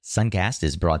Suncast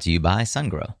is brought to you by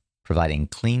SunGrow, providing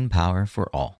clean power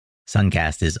for all.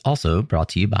 Suncast is also brought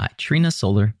to you by Trina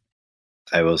Solar.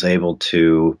 I was able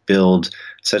to build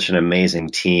such an amazing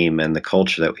team, and the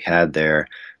culture that we had there,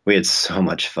 we had so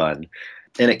much fun.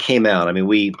 And it came out. I mean,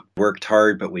 we worked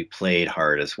hard, but we played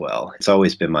hard as well. It's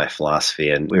always been my philosophy,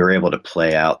 and we were able to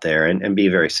play out there and be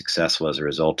very successful as a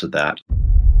result of that.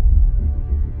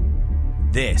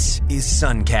 This is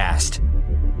Suncast.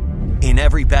 In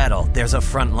every battle, there's a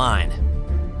front line.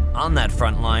 On that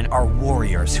front line are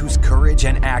warriors whose courage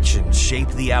and action shape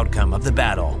the outcome of the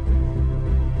battle.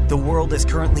 The world is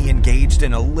currently engaged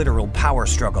in a literal power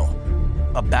struggle,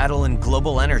 a battle in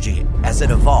global energy as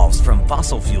it evolves from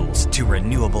fossil fuels to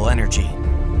renewable energy.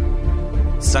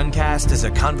 Suncast is a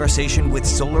conversation with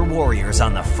solar warriors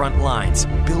on the front lines,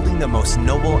 building the most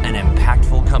noble and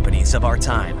impactful companies of our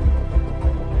time.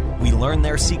 We learn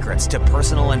their secrets to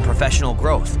personal and professional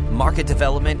growth, market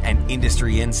development, and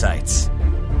industry insights.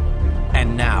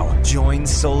 And now, join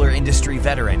solar industry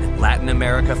veteran, Latin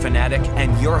America fanatic,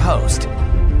 and your host,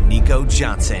 Nico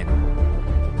Johnson.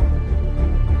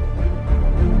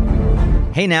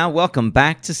 Hey now, welcome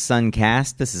back to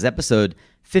Suncast. This is episode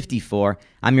 54.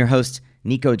 I'm your host,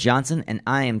 Nico Johnson, and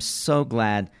I am so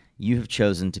glad you have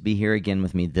chosen to be here again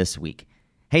with me this week.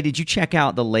 Hey, did you check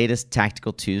out the latest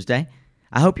Tactical Tuesday?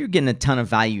 I hope you're getting a ton of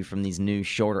value from these new,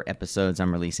 shorter episodes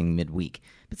I'm releasing midweek.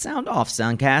 But sound off,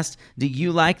 Suncast. Do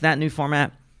you like that new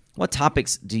format? What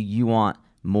topics do you want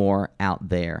more out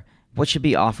there? What should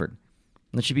be offered?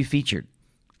 What should be featured?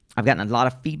 I've gotten a lot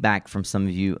of feedback from some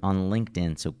of you on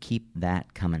LinkedIn, so keep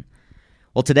that coming.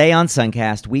 Well, today on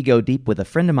Suncast, we go deep with a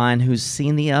friend of mine who's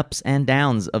seen the ups and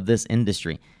downs of this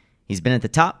industry. He's been at the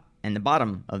top and the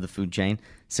bottom of the food chain,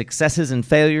 successes and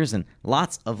failures, and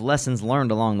lots of lessons learned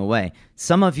along the way.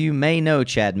 Some of you may know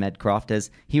Chad Medcroft,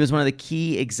 as he was one of the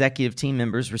key executive team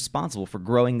members responsible for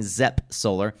growing ZEP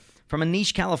Solar from a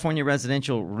niche California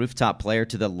residential rooftop player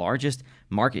to the largest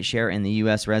market share in the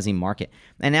U.S. resi market,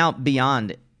 and now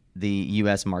beyond the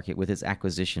U.S. market with its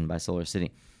acquisition by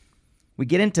SolarCity. We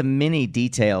get into many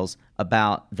details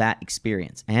about that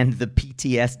experience and the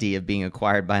PTSD of being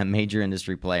acquired by a major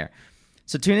industry player.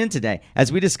 So tune in today as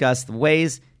we discuss the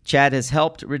ways Chad has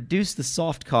helped reduce the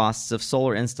soft costs of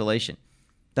solar installation,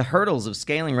 the hurdles of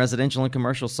scaling residential and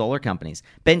commercial solar companies,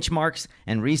 benchmarks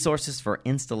and resources for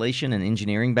installation and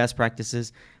engineering best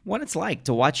practices, what it's like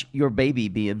to watch your baby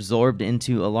be absorbed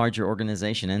into a larger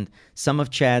organization, and some of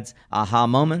Chad's aha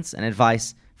moments and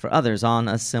advice for others on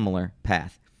a similar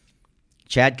path.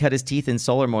 Chad cut his teeth in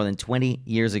solar more than 20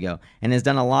 years ago and has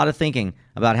done a lot of thinking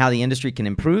about how the industry can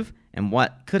improve and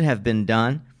what could have been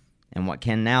done and what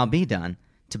can now be done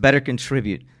to better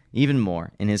contribute even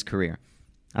more in his career.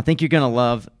 I think you're going to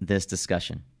love this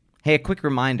discussion. Hey, a quick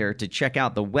reminder to check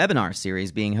out the webinar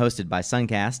series being hosted by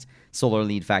Suncast, Solar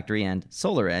Lead Factory, and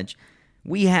SolarEdge.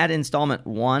 We had installment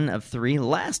 1 of 3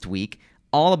 last week,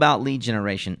 all about lead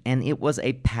generation, and it was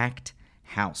a packed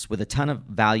house with a ton of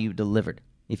value delivered.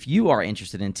 If you are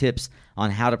interested in tips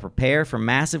on how to prepare for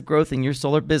massive growth in your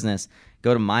solar business,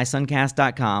 go to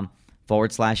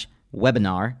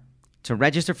mysuncast.com/webinar to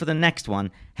register for the next one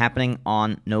happening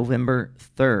on November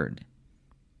 3rd.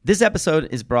 This episode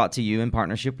is brought to you in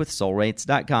partnership with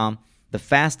SoulRates.com, the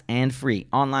fast and free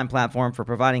online platform for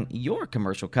providing your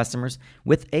commercial customers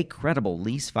with a credible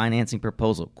lease financing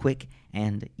proposal, quick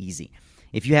and easy.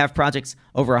 If you have projects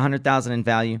over $100,000 in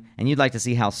value and you'd like to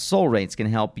see how SoulRates can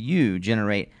help you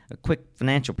generate a quick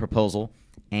financial proposal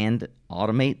and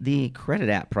automate the credit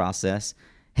app process,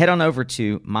 head on over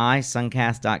to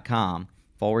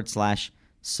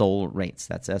mysuncast.com/SoulRates.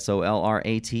 That's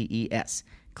SOLRATES.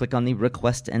 Click on the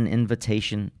Request an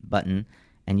Invitation button,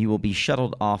 and you will be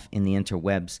shuttled off in the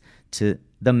interwebs to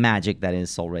the magic that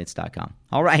is SoulRates.com.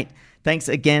 All right. Thanks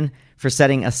again for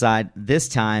setting aside this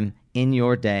time in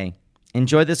your day.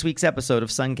 Enjoy this week's episode of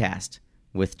Suncast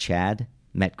with Chad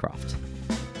Medcroft.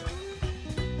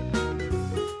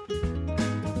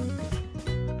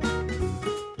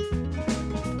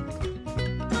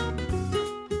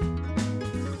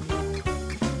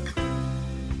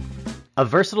 A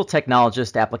versatile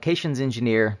technologist, applications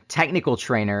engineer, technical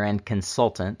trainer, and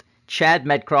consultant, Chad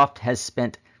Medcroft has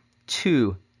spent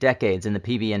 2 decades in the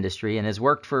PV industry and has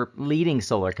worked for leading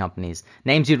solar companies,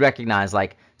 names you'd recognize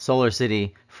like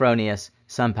SolarCity, Fronius,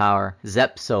 SunPower,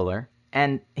 ZEP Solar,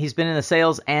 and he's been in a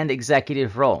sales and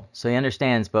executive role, so he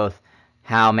understands both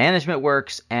how management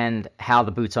works and how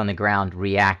the boots on the ground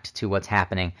react to what's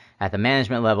happening at the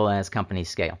management level and as companies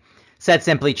scale. Said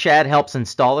simply, Chad helps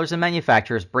installers and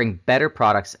manufacturers bring better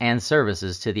products and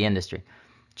services to the industry.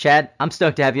 Chad, I'm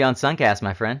stoked to have you on Suncast,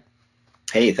 my friend.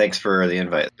 Hey, thanks for the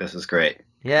invite. This is great.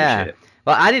 Yeah.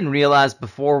 Well, I didn't realize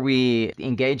before we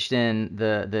engaged in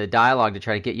the dialogue to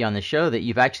try to get you on the show that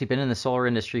you've actually been in the solar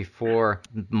industry for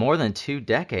more than 2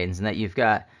 decades, and that you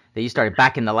started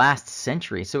back in the last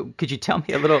century. So could you tell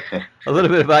me a little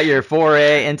bit about your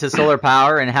foray into solar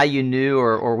power and how you knew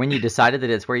or when you decided that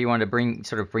it's where you wanted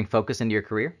to bring focus into your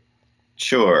career?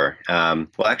 Sure. Well,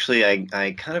 actually,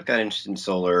 I kind of got interested in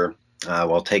solar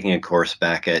while taking a course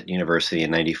back at university in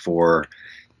 '94.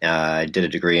 I did a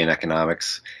degree in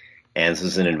economics, and this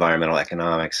was in environmental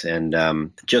economics,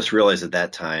 and just realized at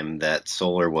that time that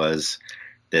solar was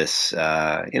this,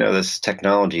 this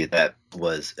technology that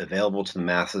was available to the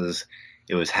masses.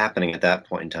 It was happening at that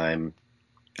point in time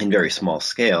in very small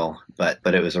scale, but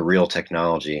it was a real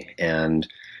technology. And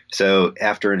so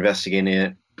after investigating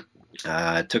it,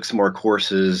 took some more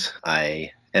courses.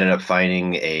 I ended up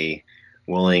finding a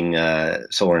willing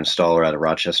solar installer out of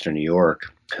Rochester, New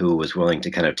York, who was willing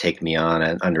to kind of take me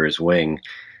on under his wing,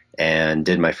 and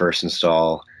did my first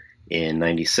install in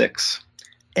 '96.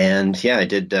 And yeah, I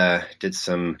did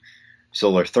some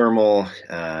solar thermal,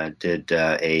 did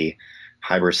a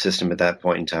hybrid system at that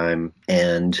point in time.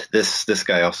 And this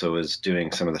guy also was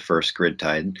doing some of the first grid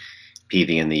tied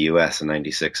PV in the US in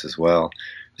 '96 as well.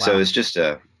 Wow. So it was just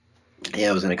it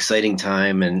was an exciting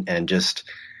time, and just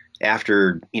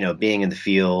after, being in the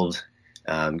field,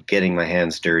 getting my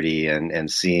hands dirty and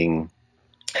seeing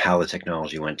how the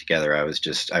technology went together, I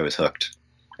was hooked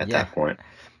at that point.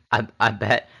 I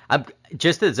bet.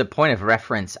 Just as a point of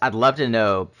reference, I'd love to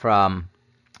know from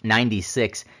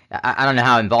 '96, I don't know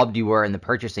how involved you were in the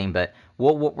purchasing, but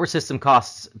what were system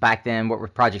costs back then? What were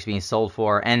projects being sold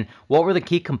for? And what were the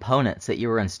key components that you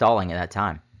were installing at that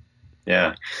time?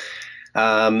 Yeah.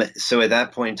 So at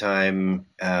that point in time,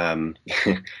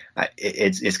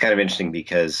 it's kind of interesting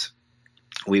because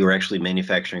we were actually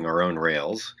manufacturing our own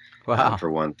rails. Wow. For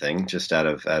one thing, just out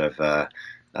of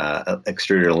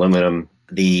extruded aluminum.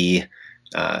 The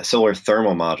solar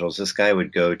thermal modules, this guy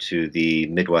would go to the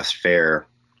Midwest Fair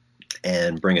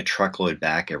and bring a truckload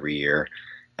back every year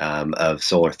of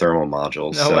solar thermal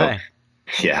modules. No way.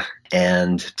 Yeah.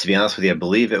 And to be honest with you, I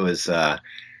believe it was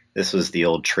this was the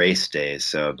old Trace days,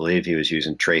 so I believe he was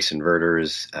using Trace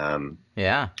inverters.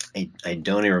 Yeah. I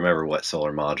don't even remember what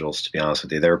solar modules, to be honest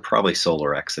with you. They were probably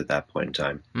SolarX at that point in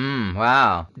time.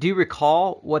 Wow. Do you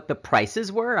recall what the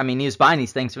prices were? I mean, he was buying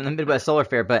these things from the Midwest Solar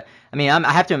Fair, but I mean,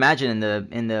 I have to imagine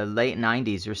in the late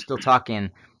 '90s, you're still talking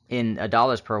in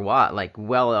dollars per watt, like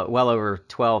well over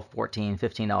 $12, $14,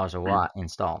 $15 a watt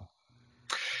installed.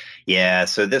 Yeah,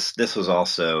 so this was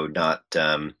also not,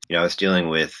 I was dealing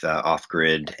with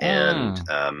off-grid, and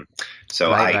so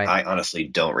right. I honestly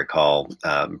don't recall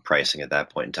pricing at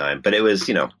that point in time. But it was,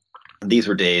 these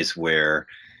were days where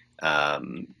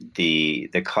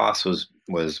the cost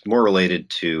was more related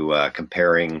to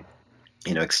comparing,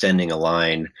 extending a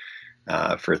line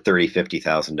for $30,000,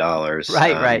 $50,000.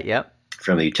 Right, yep.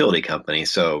 From the utility company.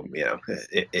 So,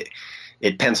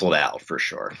 it penciled out for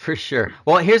sure. For sure.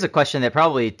 Well, here's a question that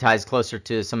probably ties closer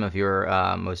to some of your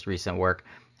most recent work.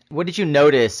 What did you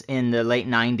notice in the late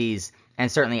 '90s,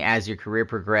 and certainly as your career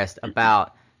progressed,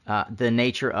 about the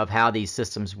nature of how these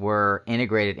systems were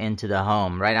integrated into the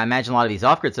home, right? I imagine a lot of these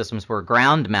off-grid systems were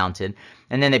ground-mounted,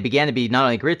 and then they began to be not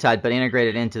only grid-tied, but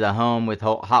integrated into the home with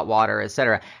hot water, et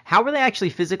cetera. How were they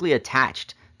actually physically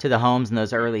attached to the homes in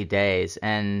those early days?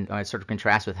 And sort of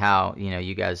contrast with how,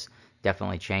 you guys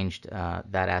definitely changed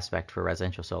that aspect for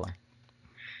residential solar.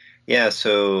 Yeah,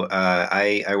 so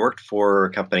I worked for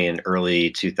a company in early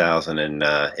 2000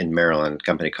 in Maryland, a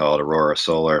company called Aurora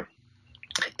Solar.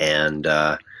 And,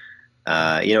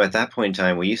 at that point in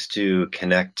time, we used to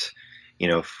connect,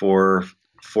 four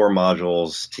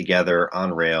modules together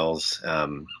on rails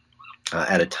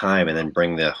at a time, and then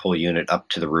bring the whole unit up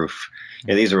to the roof.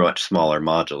 These are much smaller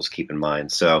modules, keep in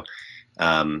mind. So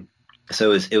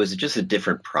it was just a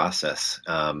different process,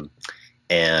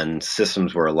 and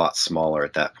systems were a lot smaller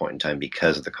at that point in time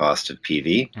because of the cost of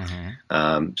PV.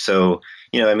 Mm-hmm.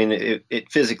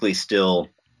 It physically still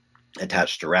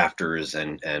attached to rafters,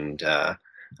 and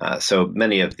so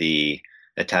many of the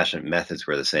attachment methods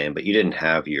were the same, but you didn't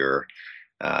have your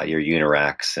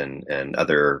Uniracks and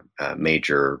other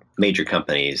major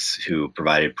companies who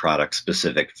provided products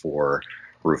specific for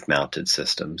roof-mounted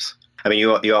systems. I mean,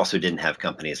 you also didn't have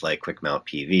companies like Quick Mount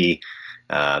PV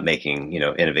making,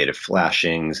 innovative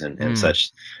flashings and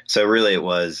such. So really it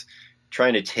was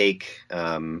trying to take,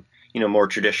 more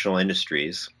traditional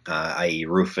industries, i.e.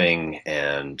 roofing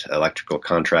and electrical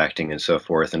contracting and so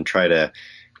forth, and try to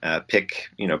pick,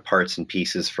 parts and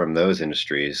pieces from those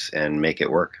industries and make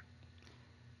it work.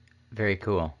 Very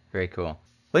cool. Very cool.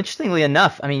 Well, interestingly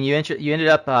enough, I mean, you ended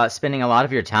up spending a lot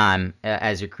of your time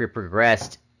as your career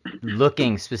progressed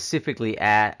looking specifically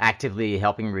at actively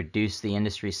helping reduce the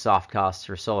industry's soft costs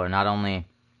for solar, not only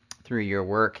through your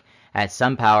work at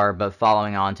SunPower, but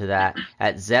following on to that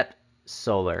at ZEP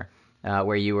Solar,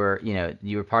 where you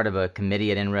were part of a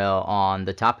committee at NREL on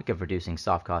the topic of reducing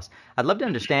soft costs. I'd love to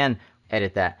understand,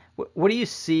 what do you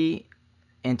see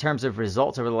in terms of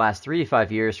results over the last 3 to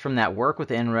 5 years from that work with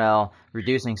NREL,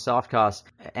 reducing soft costs,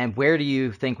 and where do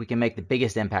you think we can make the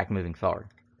biggest impact moving forward?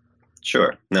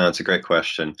 Sure. No, it's a great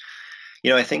question.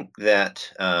 I think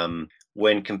that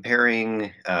when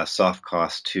comparing soft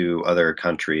costs to other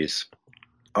countries,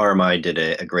 RMI did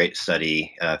a great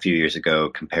study a few years ago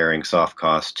comparing soft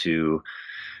costs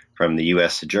from the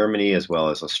U.S. to Germany as well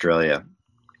as Australia.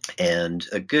 And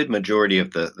a good majority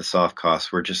of the soft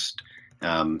costs were just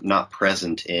not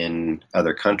present in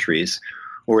other countries,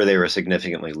 or they were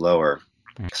significantly lower.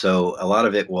 So a lot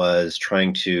of it was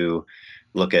trying to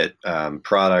look at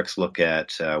products, look at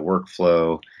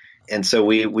workflow. And so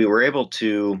we were able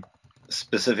to,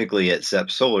 specifically at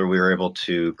ZEP Solar, we were able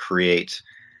to create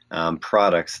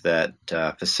products that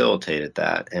facilitated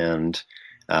that. And,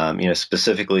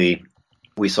 specifically,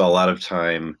 we saw a lot of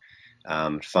time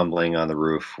fumbling on the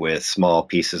roof with small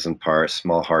pieces and parts,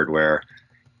 small hardware,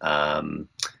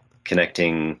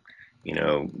 connecting,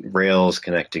 rails,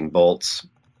 connecting bolts.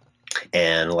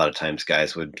 And a lot of times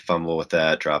guys would fumble with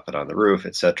that, drop it on the roof,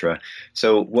 etc.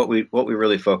 So what we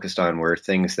really focused on were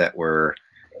things that were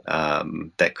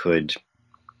that could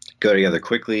go together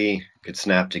quickly, could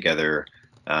snap together,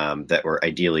 that were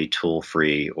ideally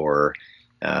tool-free or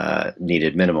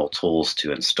needed minimal tools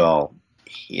to install.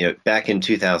 Back in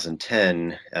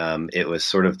 2010, it was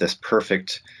sort of this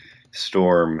perfect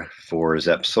storm for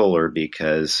ZEP Solar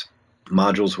because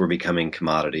modules were becoming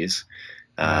commodities.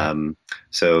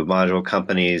 So module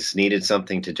companies needed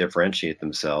something to differentiate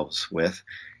themselves with.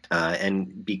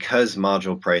 And because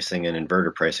module pricing and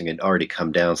inverter pricing had already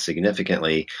come down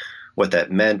significantly, what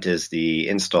that meant is the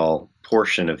install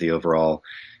portion of the overall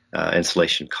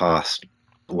installation cost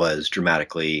was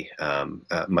dramatically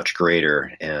much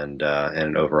greater and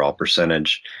an overall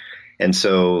percentage. And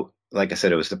so, like I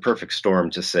said, it was the perfect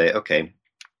storm to say, okay,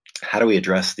 how do we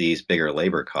address these bigger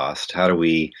labor costs? How do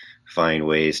we find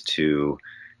ways to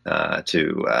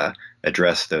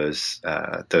address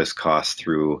those costs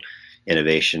through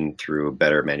innovation, through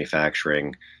better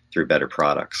manufacturing, through better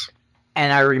products?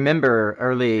 And I remember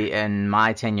early in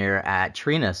my tenure at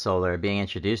Trina Solar being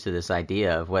introduced to this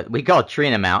idea of what we call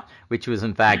Trina Mount, which was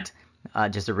in fact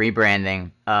just a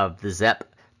rebranding of the ZEP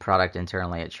product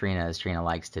internally at Trina, as Trina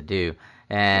likes to do.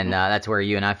 And that's where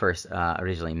you and I first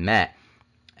originally met.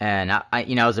 And I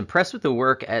was impressed with the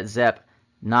work at ZEP,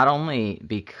 not only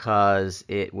because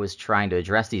it was trying to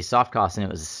address these soft costs, and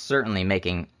it was certainly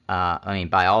making,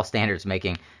 by all standards,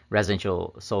 making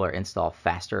residential solar install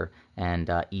faster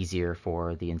and easier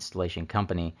for the installation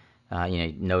company.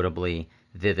 Notably,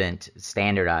 Vivint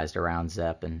standardized around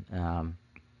ZEP, and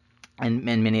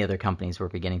many other companies were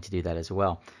beginning to do that as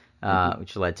well,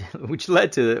 which led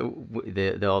to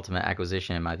the ultimate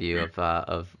acquisition, in my view,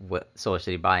 of what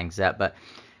SolarCity buying ZEP. But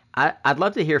I'd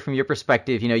love to hear from your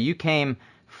perspective. You came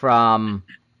from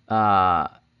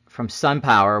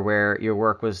SunPower, where your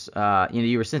work was,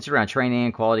 you were centered around training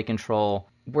and quality control.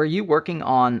 Were you working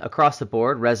on across the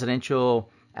board residential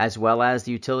as well as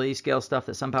the utility scale stuff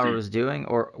that SunPower was doing,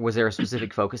 or was there a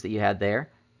specific focus that you had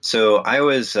there? So I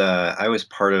was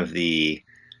part of the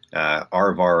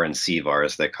RVAR and CVAR,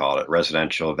 as they call it,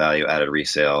 residential value added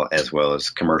resale, as well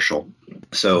as commercial.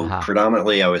 So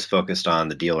predominantly I was focused on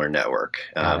the dealer network,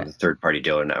 the third-party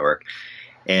dealer network.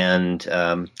 And,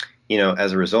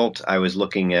 as a result, I was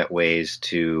looking at ways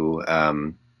to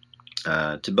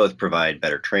both provide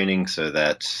better training so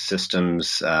that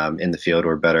systems in the field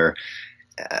were better,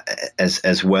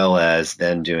 as well as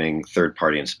then doing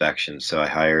third-party inspections. So I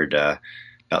hired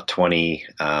about 20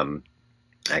 home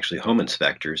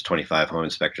inspectors, 25 home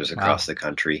inspectors across the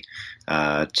country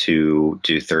to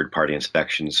do third-party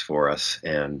inspections for us.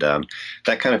 And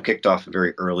that kind of kicked off a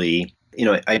very early,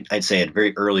 I'd say a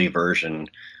very early version,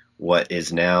 what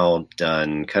is now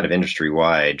done kind of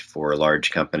industry-wide for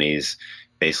large companies,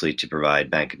 basically to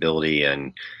provide bankability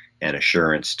and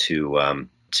assurance to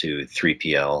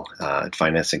 3PL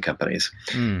financing companies.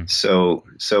 So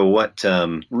what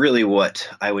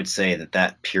I would say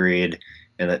that period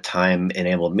and that time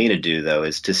enabled me to do, though,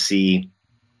 is to see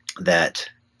that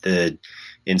the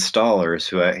installers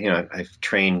who I've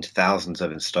trained thousands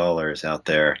of installers out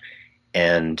there,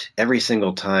 and every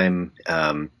single time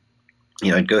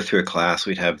I'd go through a class,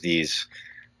 we'd have these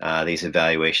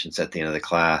evaluations at the end of the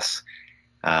class,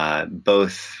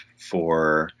 both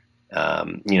for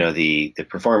the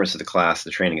performance of the class,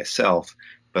 the training itself,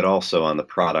 but also on the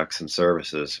products and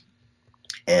services.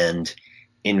 And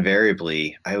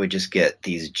invariably, I would just get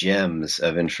these gems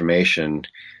of information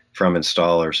from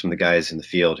installers, from the guys in the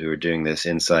field who are doing this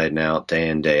inside and out, day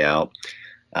in, day out,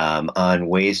 on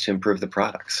ways to improve the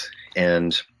products.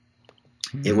 And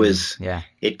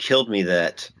it killed me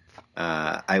that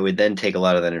I would then take a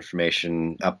lot of that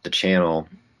information up the channel.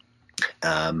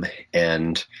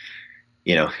 SunPower,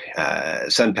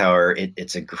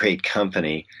 it's a great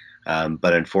company,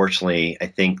 but unfortunately, I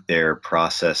think their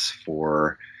process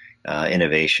for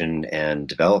innovation and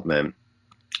development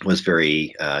was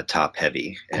very top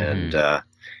heavy,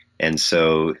 and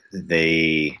so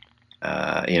they,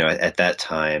 at that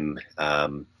time, a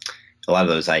lot of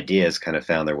those ideas kind of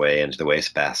found their way into the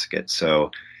wastebasket. So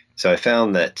I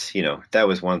found that that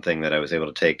was one thing that I was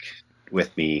able to take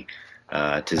with me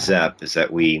to ZEP, is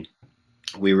that we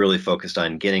really focused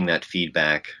on getting that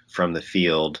feedback from the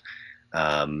field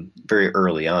very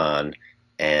early on,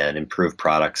 and improved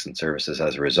products and services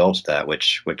as a result of that,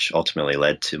 which ultimately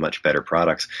led to much better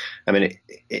products. I mean,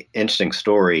 interesting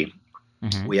story.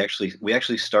 Mm-hmm. We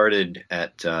actually started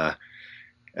at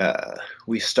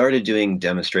we started doing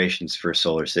demonstrations for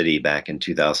SolarCity back in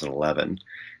 2011.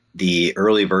 The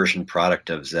early version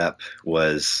product of ZEP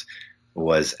was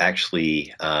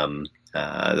actually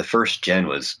the first gen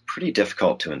was pretty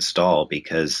difficult to install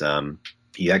because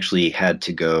you actually had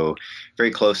to go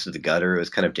very close to the gutter. It was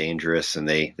kind of dangerous, and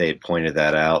they had pointed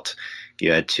that out.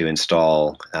 You had to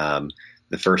install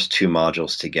the first two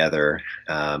modules together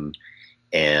and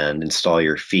install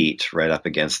your feet right up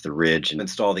against the ridge, and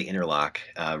install the interlock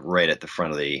right at the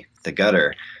front of the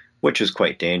gutter, which was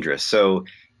quite dangerous. So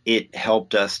it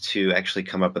helped us to actually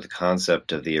come up with the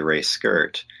concept of the erase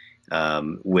skirt,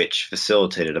 which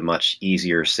facilitated a much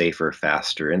easier, safer,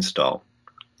 faster install.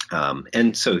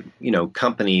 And so,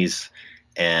 companies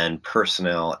and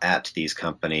personnel at these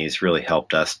companies really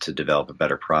helped us to develop a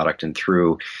better product. And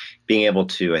through being able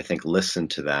to, I think, listen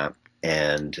to that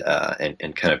and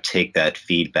kind of take that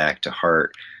feedback to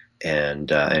heart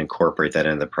and incorporate that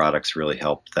into the products really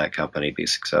helped that company be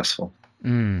successful.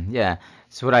 Yeah.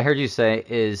 So what I heard you say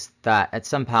is that at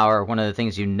SunPower, one of the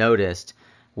things you noticed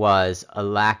was a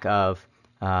lack of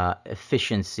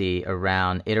efficiency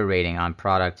around iterating on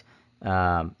product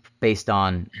based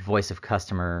on voice of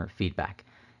customer feedback.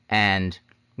 And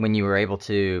when you were able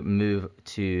to move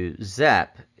to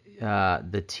ZEP,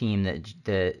 the team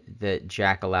that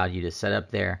Jack allowed you to set up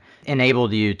there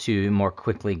enabled you to more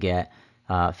quickly get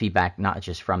feedback, not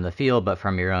just from the field, but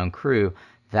from your own crew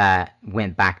that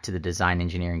went back to the design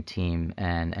engineering team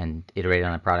and iterated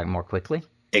on the product more quickly?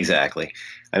 Exactly.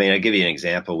 I mean, I'll give you an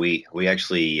example. We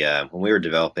actually, when we were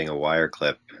developing a wire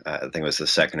clip, I think it was the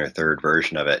second or third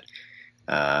version of it,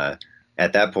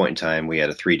 at that point in time, we had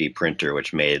a 3D printer,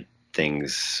 which made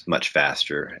things much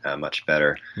faster, much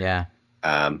better. Yeah.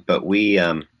 But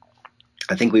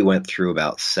I think we went through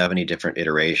about 70 different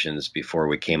iterations before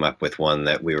we came up with one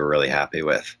that we were really happy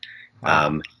with.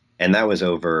 Wow. And that was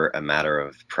over a matter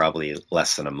of probably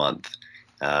less than a month.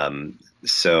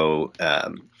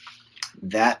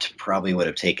 That probably would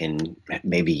have taken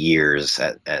maybe years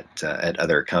at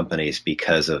other companies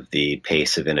because of the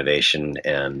pace of innovation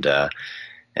and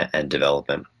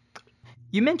development.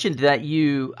 You mentioned that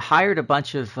you hired a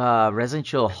bunch of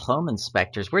residential home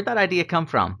inspectors. Where'd that idea come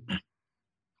from?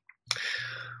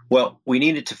 Well, we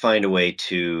needed to find a way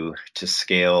to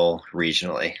scale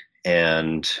regionally,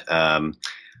 and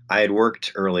I had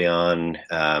worked early on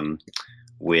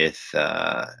with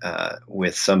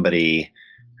somebody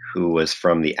who was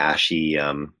from the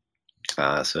ASHI,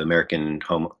 so American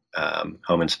Home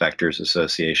Inspectors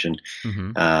Association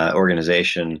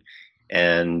organization,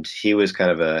 and he was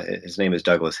kind of his name is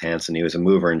Douglas Hanson. He was a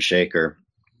mover and shaker,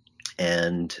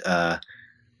 and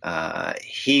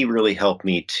he really helped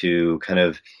me to kind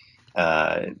of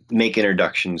make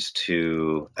introductions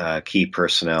to key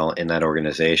personnel in that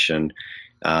organization.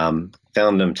 Found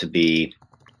them to be,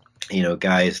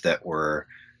 guys that were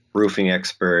roofing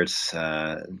experts.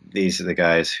 These are the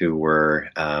guys who were,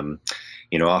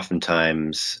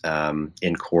 oftentimes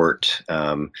in court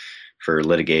for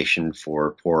litigation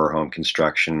for poor home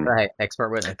construction. Right, expert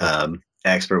witnesses.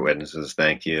 Expert witnesses,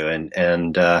 thank you.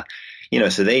 And so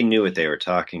they knew what they were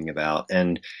talking about.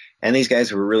 And these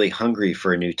guys were really hungry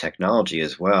for a new technology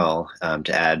as well,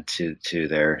 to add to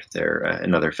their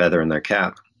another feather in their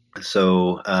cap.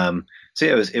 So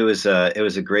it was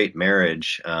a great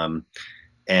marriage.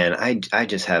 And I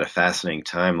just had a fascinating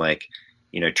time,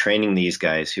 training these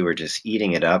guys who were just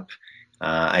eating it up.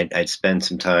 I'd spend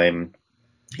some time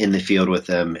in the field with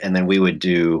them, and then we would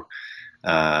do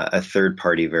a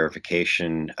third-party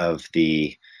verification of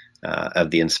the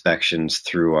inspections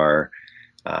through our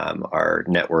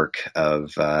network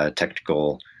of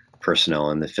technical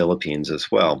personnel in the Philippines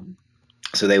as well.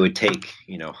 So they would take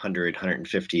 100,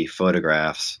 150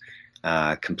 photographs,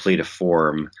 complete a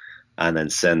form, and then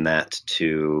send that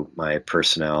to my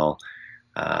personnel,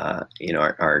 our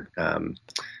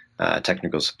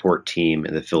technical support team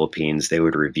in the Philippines. They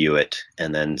would review it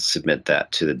and then submit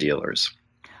that to the dealers.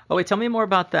 Oh, wait, tell me more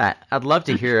about that. I'd love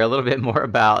to hear a little bit more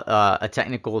about a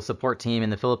technical support team in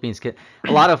the Philippines.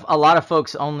 A lot of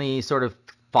folks only sort of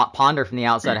ponder from the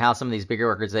outside how some of these bigger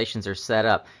organizations are set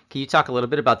up. Can you talk a little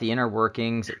bit about the inner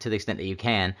workings, to the extent that you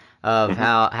can, of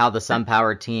how the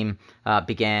SunPower team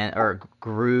began or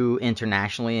grew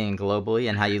internationally and globally,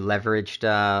 and how you leveraged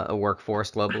a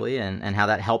workforce globally, and how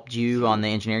that helped you on the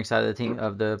engineering side of the team,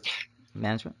 of the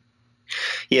management?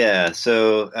 Yeah,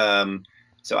 so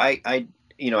I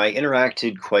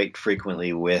interacted quite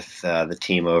frequently with the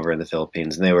team over in the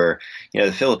Philippines, and they were,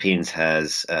 the Philippines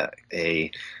has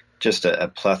just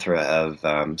a plethora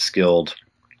of skilled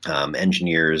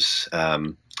engineers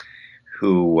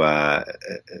who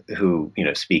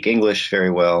speak English very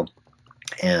well,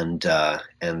 and they're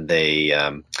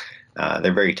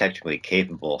very technically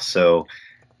capable. So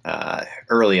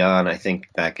early on, I think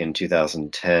back in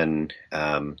 2010.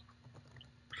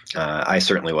 I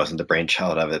certainly wasn't the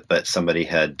brainchild of it, but somebody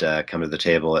had come to the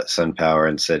table at SunPower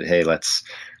and said, "Hey, let's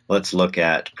look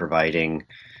at providing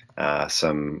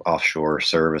some offshore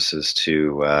services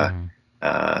to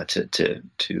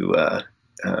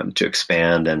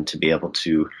expand and to be able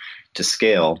to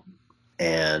scale."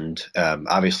 And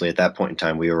obviously, at that point in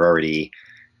time, we were already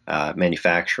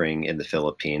manufacturing in the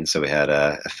Philippines, so we had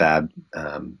a fab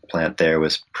plant there. It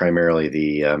was primarily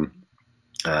the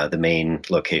main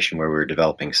location where we were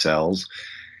developing cells,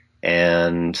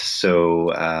 and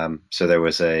so there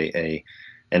was an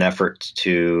effort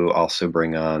to also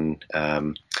bring on,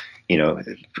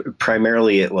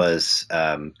 primarily it was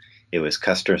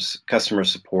customer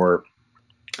support,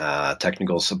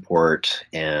 technical support,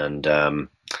 and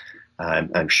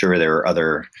I'm sure there were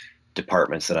other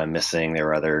departments that I'm missing. There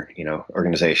were other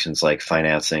organizations like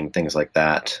financing, things like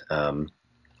that.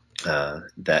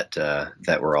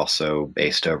 That were also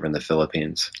based over in the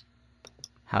Philippines.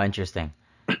 How interesting.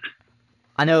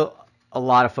 I know a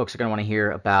lot of folks are going to want to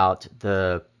hear about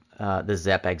the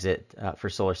ZEP exit for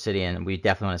Solar City, and we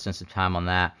definitely want to spend some time on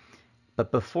that.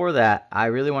 But before that, I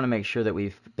really want to make sure that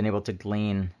we've been able to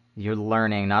glean your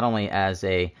learning, not only as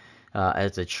a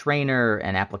trainer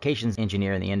and applications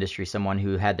engineer in the industry, someone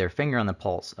who had their finger on the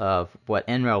pulse of what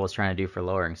NREL was trying to do for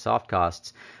lowering soft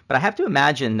costs, but I have to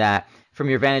imagine that from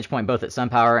your vantage point, both at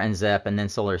SunPower and ZEP and then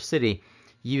Solar City,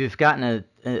 you've gotten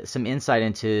some insight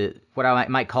into what I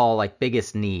might call like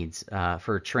biggest needs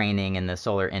for training in the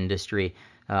solar industry,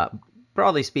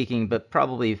 broadly speaking, but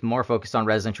probably more focused on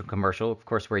residential commercial, of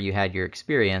course, where you had your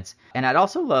experience. And I'd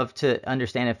also love to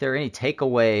understand if there are any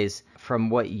takeaways from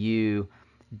what you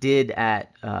did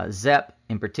at ZEP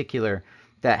in particular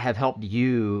that have helped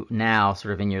you now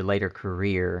sort of in your later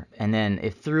career. And then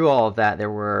if through all of that there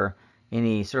were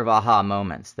any sort of aha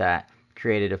moments that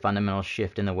created a fundamental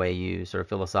shift in the way you sort of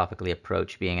philosophically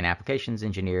approach being an applications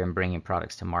engineer and bringing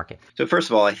products to market. So first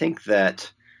of all, I think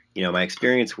that, my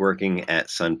experience working at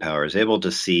SunPower is able to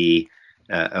see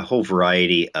a whole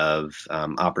variety of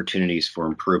opportunities for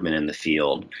improvement in the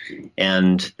field.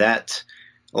 And that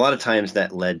a lot of times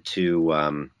that led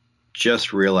to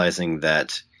just realizing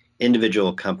that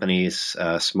individual companies,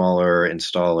 smaller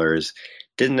installers,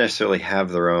 didn't necessarily have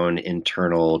their own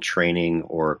internal training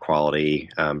or quality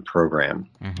program.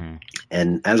 Mm-hmm.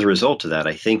 And as a result of that,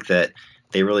 I think that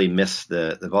they really missed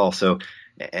the ball. So,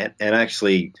 and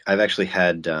actually, I've actually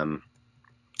had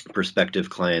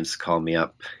prospective clients call me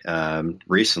up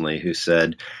recently who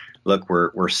said, look,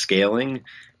 we're scaling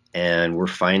and we're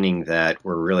finding that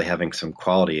we're really having some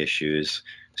quality issues.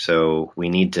 So we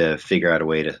need to figure out a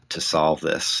way to solve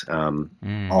this.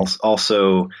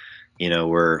 Also,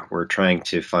 we're trying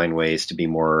to find ways to be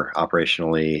more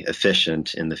operationally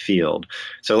efficient in the field.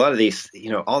 So a lot of these,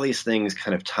 all these things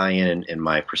kind of tie in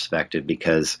my perspective,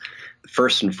 because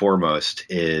first and foremost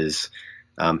is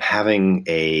having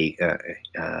a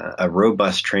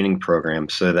robust training program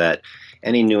so that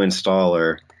any new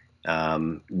installer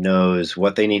knows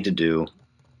what they need to do.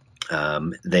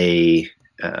 They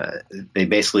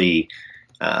basically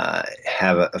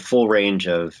have a full range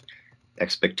of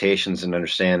expectations and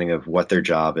understanding of what their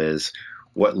job is,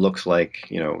 what looks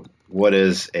like, what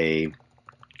is a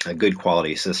a good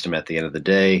quality system at the end of the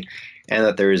day, and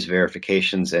that there is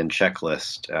verifications and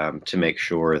checklists to make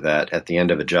sure that at the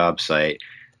end of a job site,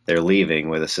 they're leaving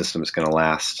with a system that's going to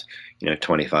last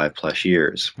 25 plus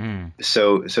years.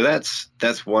 So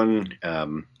that's one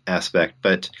aspect,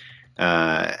 but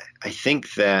I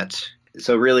think that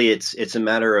really it's a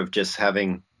matter of just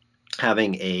having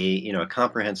a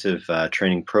comprehensive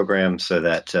training program so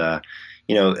that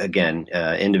again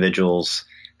individuals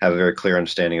have a very clear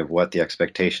understanding of what the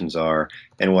expectations are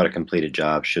and what a completed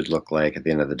job should look like at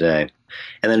the end of the day.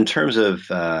 And then in terms of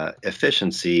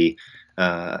efficiency,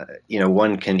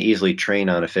 one can easily train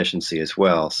on efficiency as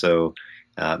well. So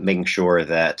making sure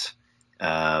that,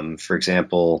 for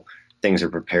example, things are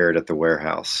prepared at the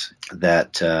warehouse,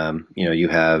 that you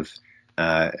have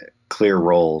clear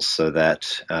roles so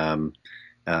that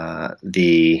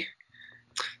the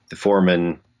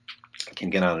foreman can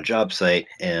get on a job site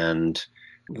and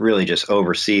really just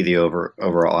oversee the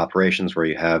overall operations, where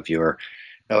you have your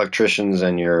electricians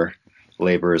and your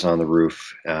laborers on the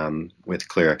roof with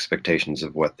clear expectations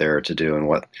of what they're to do and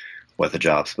what the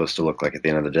job's supposed to look like at the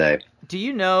end of the day. Do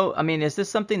you know, is this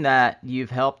something that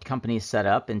you've helped companies set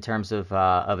up in terms of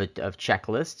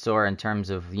checklists, or in terms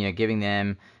of giving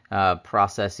them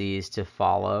processes to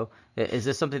follow? Is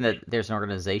this something that there's an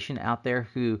organization out there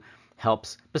who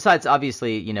helps, besides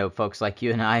obviously folks like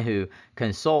you and I who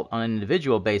consult on an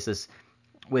individual basis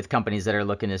with companies that are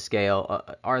looking to scale?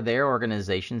 Are there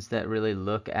organizations that really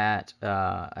look at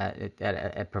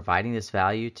providing this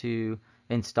value to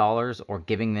installers, or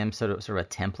giving them sort of a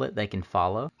template they can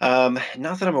follow?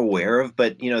 Not that I'm aware of,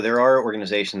 but there are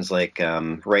organizations like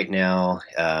right now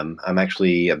I'm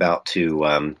actually about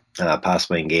to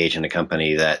possibly engage in a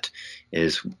company that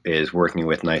is working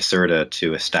with NYSERDA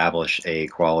to establish a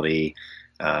quality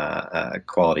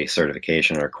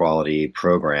certification or quality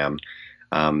program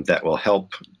that will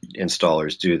help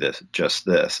installers do this.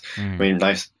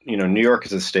 New York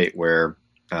is a state where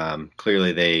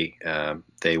clearly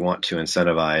they want to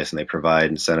incentivize, and they provide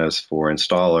incentives for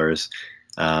installers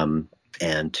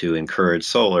and to encourage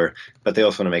solar, but they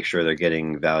also want to make sure they're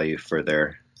getting value for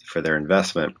their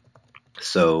investment.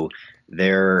 So they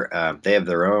have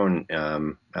their own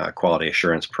quality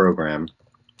assurance program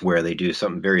where they do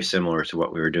something very similar to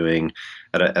what we were doing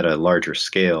at a larger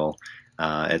scale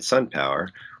at SunPower,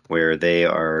 where they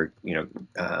are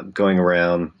going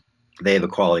around. They have a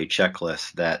quality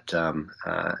checklist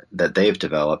that they've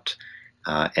developed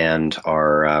and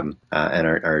are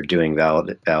doing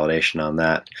validation on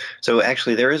that. So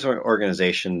actually, there is an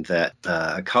organization that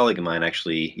a colleague of mine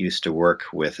actually used to work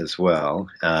with as well,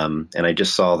 and I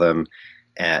just saw them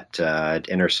at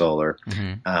Intersolar.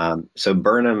 Mm-hmm. So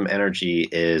Burnham Energy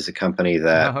is a company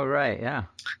that. Oh, right, yeah.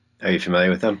 Are you familiar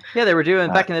with them? Yeah, they were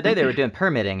doing back in the day. They were doing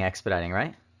permitting expediting,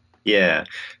 right? Yeah.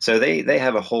 So they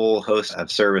have a whole host of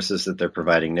services that they're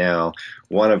providing now,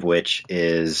 one of which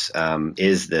is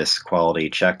this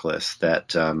quality checklist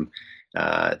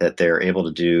that they're able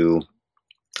to do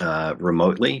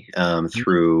remotely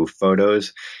through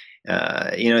photos.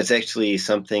 It's actually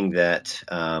something that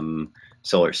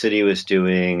Solar City was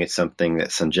doing. It's something that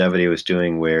Sungevity was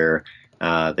doing, where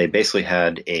they basically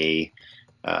had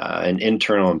an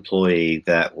internal employee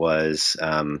that was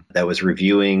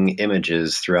reviewing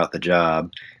images throughout the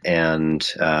job, and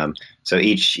so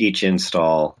each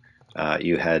install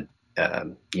you had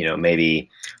maybe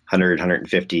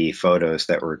 150 photos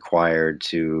that were required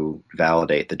to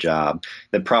validate the job.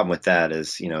 The problem with that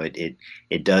is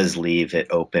it does leave it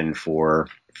open for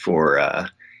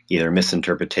either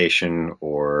misinterpretation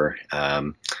or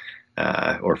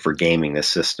for gaming the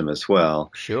system as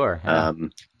well. Sure. Yeah.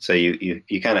 So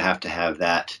you kind of have to have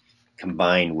that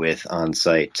combined with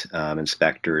on-site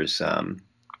inspectors,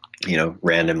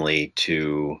 randomly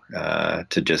to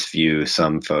just view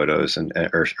some photos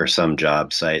or some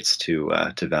job sites to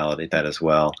validate that as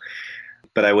well.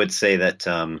 But I would say that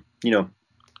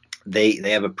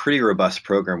they have a pretty robust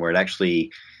program where it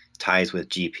actually ties with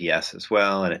GPS as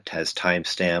well, and it has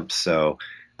timestamps. So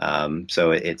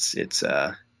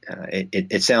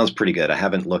it sounds pretty good. I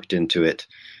haven't looked into it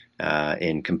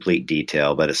in complete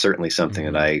detail, but it's certainly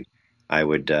something that I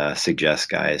would suggest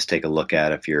guys take a look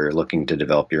at if you're looking to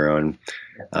develop your own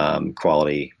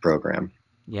quality program.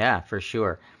 Yeah, for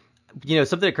sure.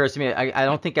 Something occurs to me. I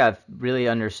don't think I've really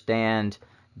understand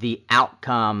the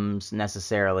outcomes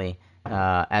necessarily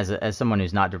as someone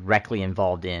who's not directly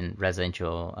involved in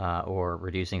residential or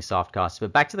reducing soft costs.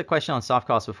 But back to the question on soft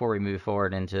costs before we move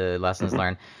forward into lessons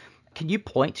learned. Can you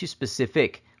point to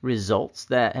specific results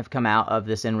that have come out of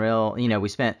this NREL? We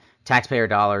spent taxpayer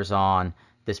dollars on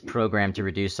this program to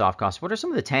reduce soft costs. What are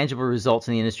some of the tangible results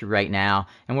in the industry right now,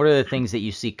 and what are the things that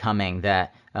you see coming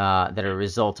that are a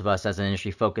result of us as an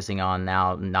industry focusing on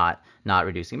now not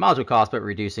reducing module costs, but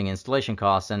reducing installation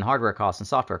costs and hardware costs and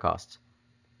software costs?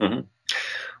 Mm-hmm.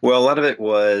 Well, a lot of it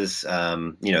was,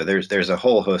 there's a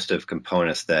whole host of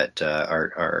components that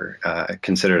are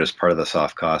considered as part of the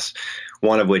soft costs.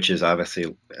 One of which is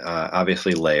obviously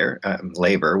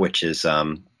labor, which is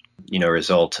a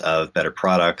result of better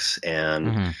products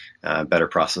and better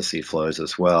processing flows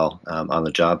as well on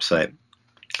the job site.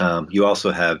 You also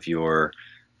have your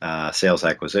sales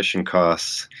acquisition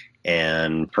costs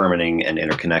and permitting and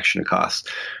interconnection costs.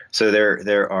 So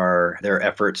there are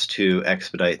efforts to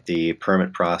expedite the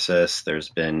permit process. There's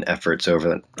been efforts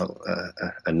over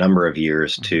a number of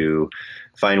years to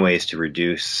find ways to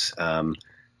reduce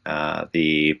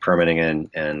the permitting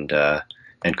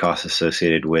and costs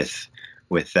associated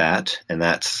with that, and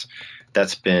that's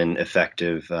been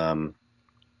effective on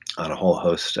a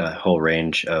whole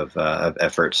range of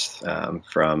efforts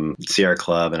from Sierra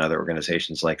Club and other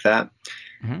organizations like that.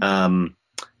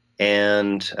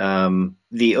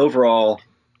 The overall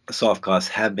soft costs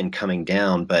have been coming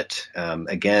down, but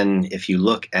again, if you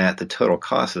look at the total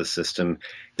cost of the system,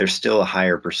 there's still a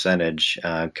higher percentage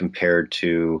compared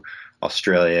to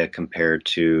Australia, compared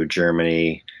to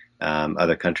Germany,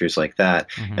 other countries like that.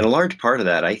 And a large part of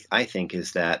that, I think,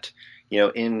 is that,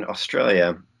 in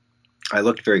Australia, I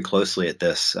looked very closely at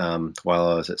this while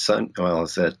I was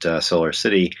at Solar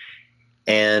City,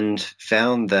 and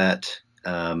found that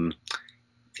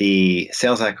the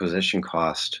sales acquisition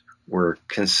cost were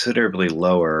considerably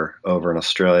lower over in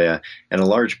Australia. And a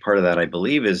large part of that, I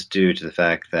believe, is due to the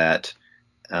fact that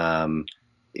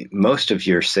most of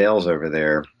your sales over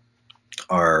there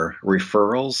are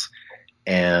referrals.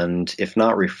 And if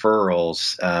not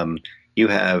referrals, you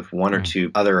have one or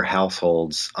two other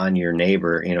households on your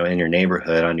in your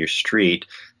neighborhood, on your street,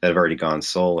 that have already gone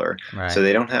solar. Right. So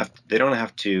they don't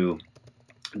have to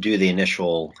do the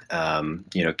initial,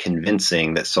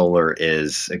 convincing that solar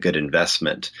is a good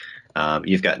investment.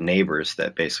 You've got neighbors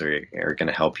that basically are going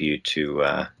to help you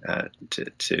to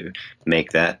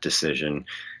make that decision.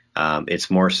 It's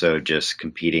more so just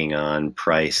competing on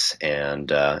price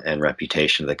and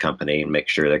reputation of the company, and make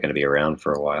sure they're going to be around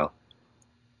for a while.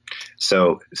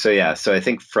 So I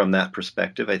think from that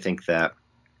perspective, I think that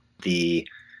the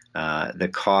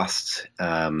costs,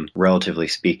 relatively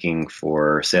speaking,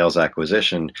 for sales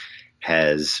acquisition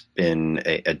has been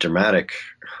a dramatic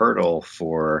hurdle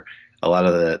for a lot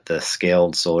of the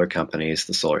scaled solar companies,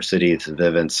 the Solar Cities, the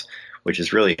Vivints, which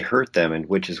has really hurt them, and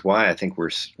which is why I think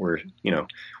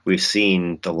we've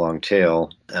seen the long tail,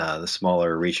 the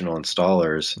smaller regional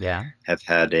installers, have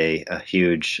had a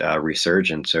huge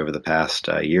resurgence over the past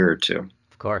year or two.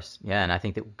 Of course, yeah, and I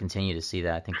think that we'll continue to see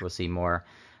that. I think we'll see more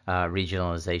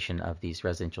regionalization of these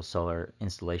residential solar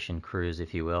installation crews,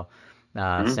 if you will,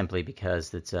 simply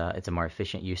because it's a more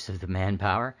efficient use of the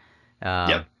manpower.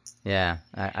 Yeah,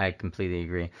 I completely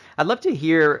agree. I'd love to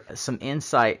hear some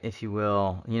insight, if you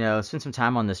will, spend some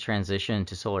time on this transition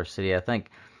to Solar City. I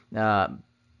think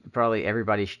probably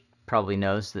everybody probably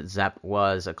knows that ZEP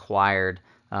was acquired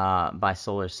by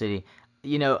Solar City.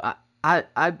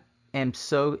 I am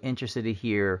so interested to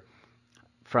hear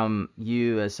from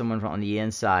you as someone on the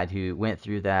inside who went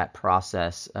through that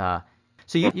process. So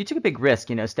you took a big risk,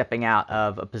 stepping out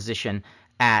of a position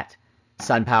at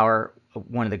SunPower,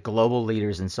 one of the global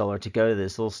leaders in solar, to go to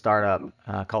this little startup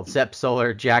called ZEP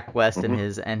Solar. Jack West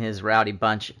and his rowdy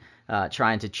bunch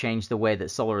trying to change the way that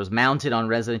solar is mounted on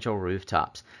residential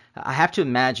rooftops. I have to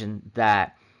imagine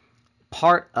that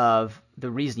part of the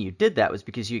reason you did that was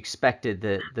because you expected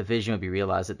that the vision would be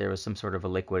realized, that there was some sort of a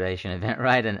liquidation event,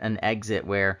 right? An exit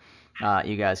where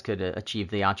you guys could achieve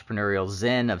the entrepreneurial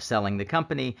zen of selling the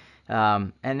company.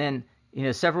 And then,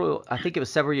 I think it was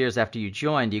several years after you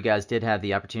joined, you guys did have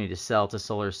the opportunity to sell to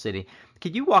Solar City.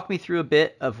 Could you walk me through a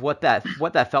bit of what that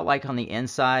felt like on the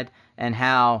inside, and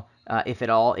how, if at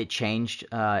all, it changed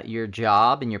your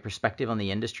job and your perspective on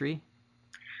the industry?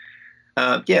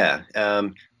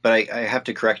 But I have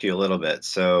to correct you a little bit.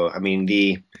 So, I mean,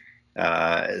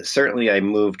 certainly I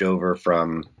moved over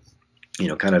from,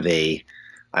 kind of a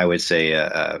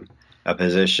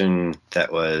position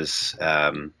that was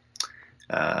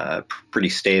pretty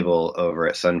stable over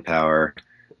at SunPower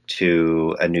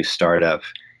to a new startup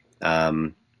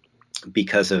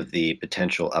because of the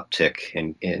potential uptick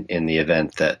in the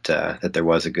event that there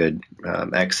was a good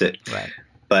exit. Right.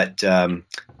 But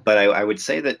I would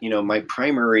say that my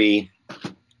primary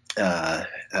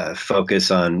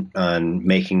focus on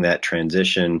making that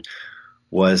transition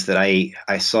was that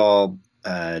I saw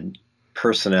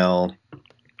personnel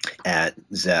at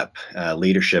Zepp,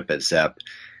 leadership at Zepp,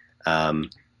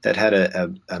 that had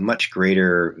a much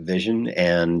greater vision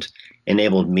and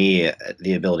enabled me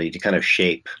the ability to kind of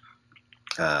shape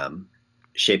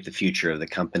the future of the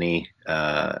company,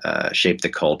 shape the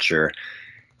culture.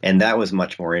 And that was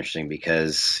much more interesting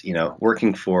because,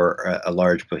 working for a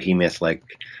large behemoth like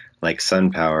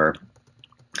SunPower,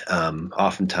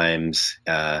 oftentimes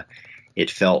it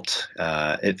felt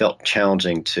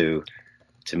challenging to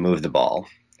move the ball,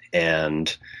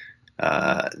 and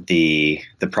the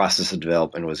process of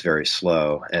development was very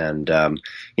slow. And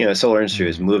solar industry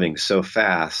was moving so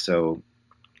fast, so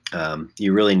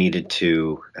you really needed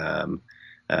to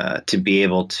be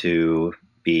able to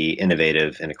be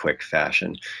innovative in a quick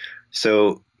fashion.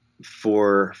 So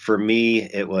for me,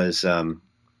 it was the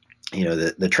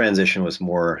transition was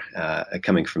more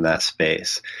coming from that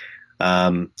space.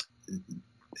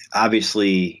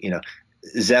 Obviously,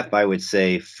 Zepp, I would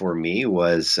say for me,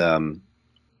 was a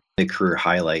career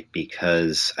highlight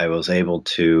because I was able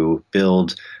to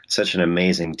build such an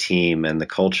amazing team, and the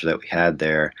culture that we had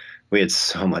there, we had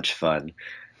so much fun.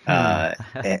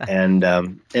 And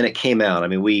it came out. I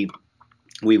mean, we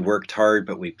worked hard,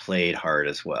 but we played hard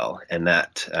as well. And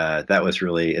that was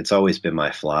really, it's always been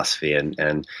my philosophy,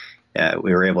 and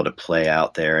we were able to play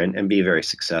out there and be very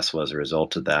successful as a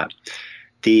result of that.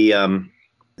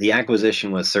 The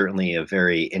acquisition was certainly a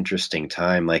very interesting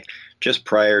time. Like, just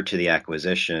prior to the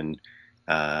acquisition,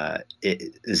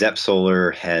 Zepp Solar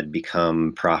had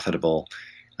become profitable,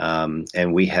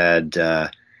 and we had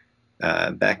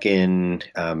back in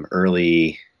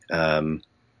early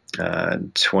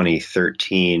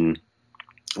 2013,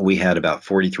 we had about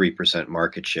 43%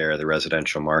 market share of the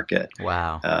residential market.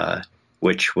 Wow.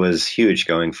 Which was huge,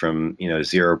 going from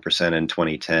 0% in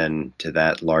 2010 to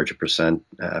that larger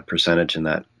percentage in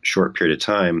that short period of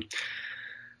time.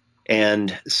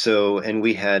 And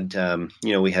we had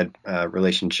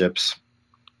relationships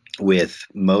with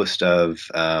most of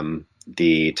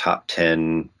the top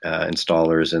 10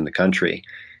 installers in the country,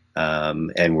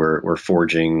 and we're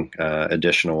forging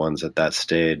additional ones at that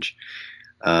stage.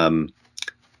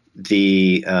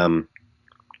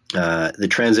 The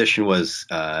transition was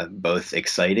both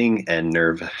exciting and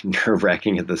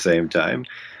nerve-wracking at the same time.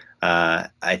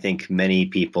 I think many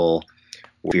people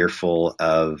were fearful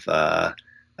of the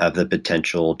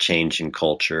potential change in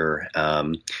culture,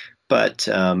 but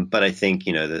I think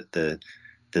the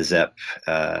Zepp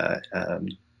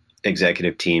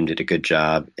executive team did a good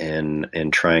job in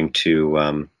trying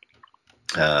to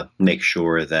make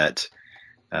sure that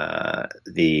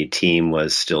the team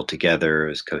was still together,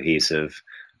 was cohesive.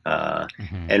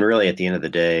 And really, at the end of the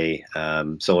day,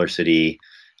 SolarCity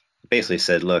basically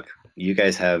said, look, you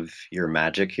guys have your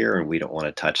magic here, and we don't want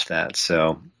to touch that.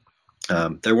 So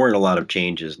there weren't a lot of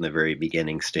changes in the very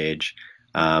beginning stage.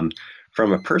 From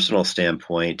a personal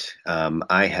standpoint,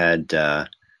 I had to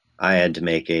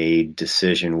make a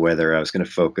decision whether I was going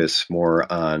to focus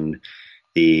more on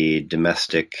the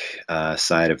domestic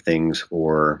side of things,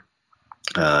 or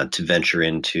to venture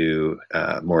into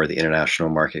more of the international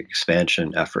market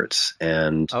expansion efforts.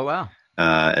 And oh wow!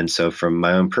 And so, from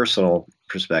my own personal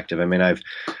perspective, I mean, I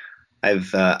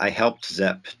helped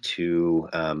Zepp to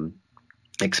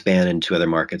expand into other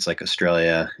markets like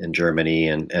Australia and Germany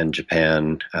and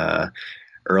Japan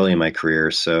early in my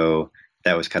career. So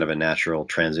that was kind of a natural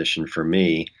transition for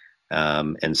me,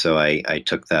 and so I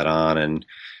took that on. And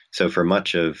so for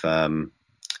much of the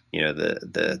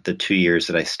 2 years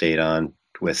that I stayed on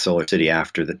with SolarCity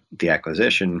after the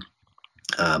acquisition,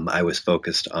 I was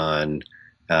focused on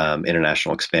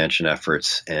international expansion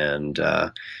efforts and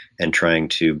trying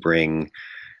to bring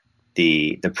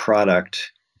the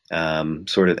product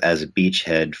sort of as a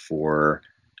beachhead for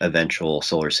eventual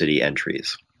SolarCity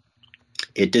entries.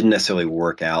 It didn't necessarily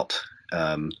work out,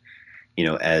 as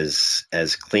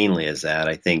cleanly as that.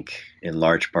 I think in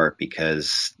large part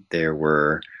because there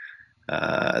was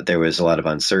a lot of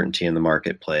uncertainty in the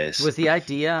marketplace. Was the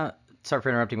idea, sorry for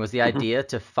interrupting, was the idea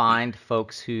to find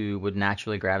folks who would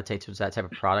naturally gravitate towards that type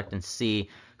of product and see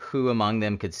who among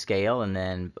them could scale, and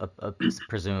then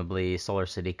presumably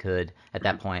SolarCity could at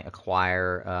that point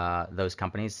acquire those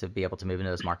companies to be able to move into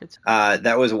those markets?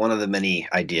 That was one of the many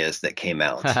ideas that came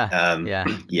out. Yeah.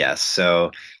 Yes.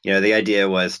 So, the idea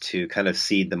was to kind of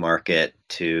seed the market,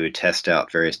 to test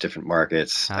out various different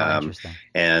markets, Interesting.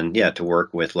 and to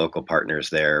work with local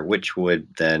partners there, which would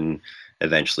then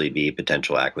eventually be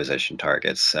potential acquisition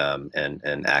targets,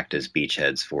 and act as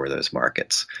beachheads for those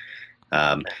markets.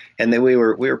 And then we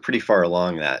were pretty far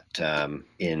along that.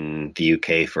 In the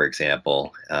UK, for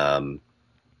example,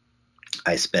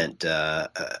 I spent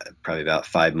probably about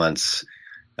 5 months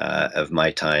of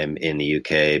my time in the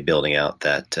UK building out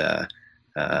the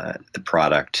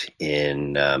product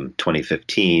in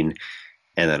 2015,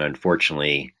 and then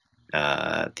unfortunately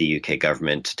the UK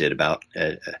government did about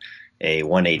a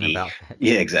 180,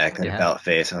 yeah, exactly, an about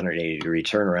face, 180 degree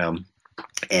turnaround,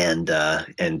 and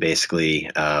basically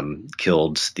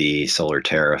killed the solar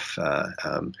tariff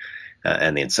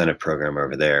and the incentive program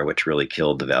over there, which really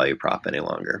killed the value prop any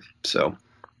longer. So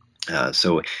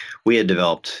we had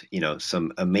developed,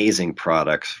 some amazing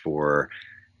products for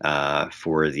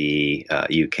the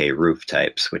UK roof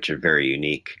types, which are very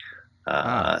unique,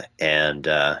 and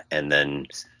then.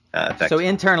 So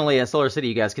internally at Solar City,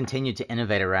 you guys continue to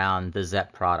innovate around the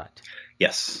ZEP product.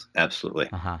 Yes, absolutely.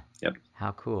 Yep.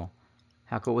 How cool!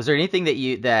 Was there anything that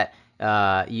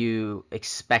you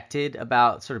expected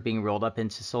about sort of being rolled up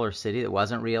into Solar City that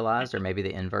wasn't realized, or maybe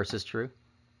the inverse is true?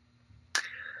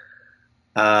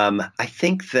 I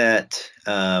think that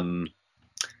I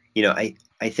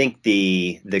think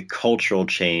the cultural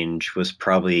change was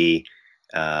probably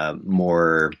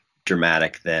more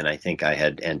dramatic than I think I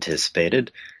had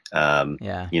anticipated. I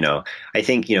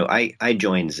think, I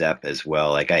joined ZEP as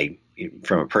well. Like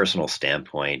from a personal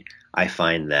standpoint, I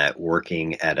find that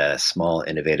working at a small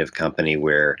innovative company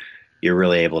where you're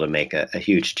really able to make a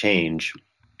huge change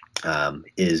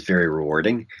is very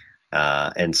rewarding.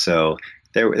 And so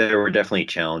there were definitely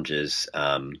challenges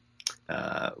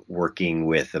working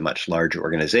with a much larger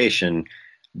organization,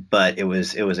 but it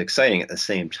was exciting at the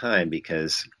same time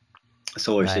because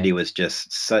Solar City was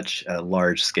just such a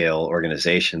large-scale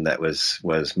organization that was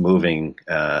moving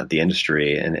the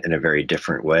industry in a very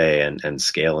different way and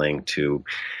scaling to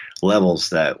levels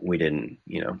that we've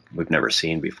never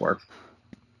seen before.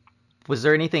 Was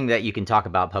there anything that you can talk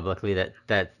about publicly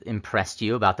that impressed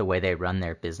you about the way they run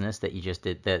their business that you just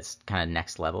did that's kind of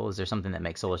next level? Is there something that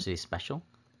makes Solar City special?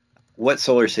 What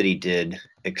Solar City did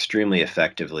extremely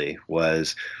effectively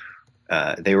was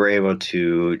they were able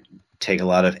to take a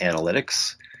lot of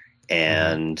analytics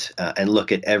and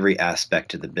look at every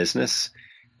aspect of the business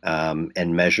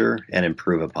and measure and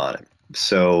improve upon it.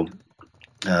 So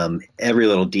every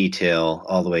little detail,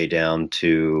 all the way down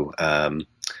to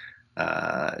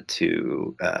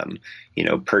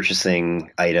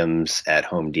purchasing items at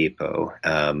Home Depot,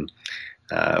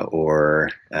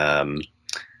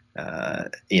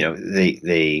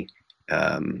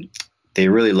 they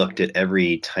really looked at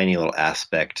every tiny little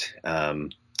aspect.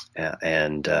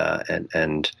 And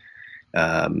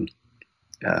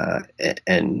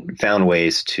found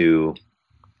ways to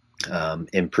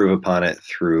improve upon it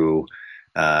through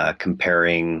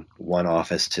comparing one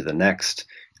office to the next,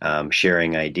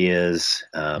 sharing ideas.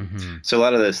 So a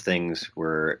lot of those things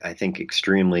were, I think,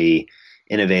 extremely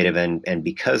innovative, and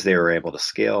because they were able to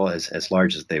scale as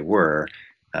large as they were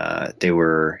able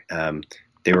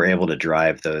to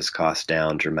drive those costs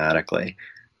down dramatically.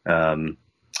 I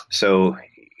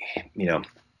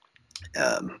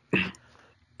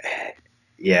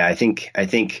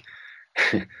think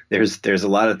there's a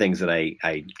lot of things that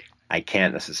I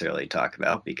can't necessarily talk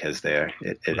about because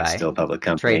it is still a public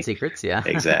company. Trade secrets, yeah.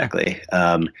 Exactly.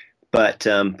 But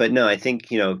no, I think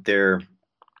I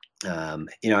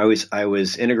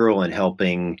was integral in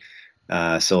helping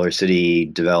Solar City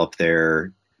develop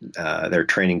their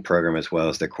training program as well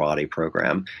as their quality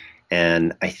program,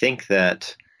 and I think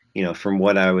that. From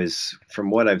what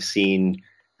I've seen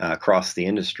across the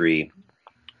industry,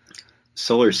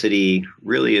 Solar City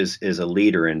really is a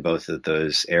leader in both of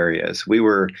those areas. We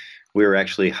were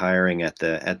actually hiring at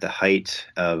the height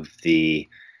of the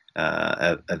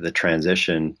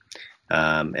transition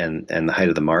and the height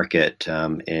of the market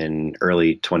in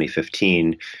early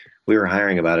 2015. We were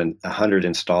hiring about 100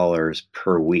 installers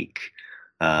per week,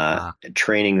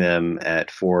 training them at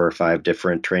 4 or 5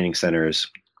 different training centers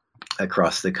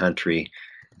across the country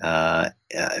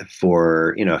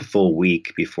for a full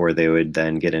week before they would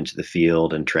then get into the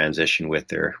field and transition with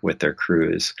their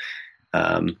crews.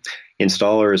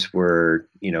 Installers were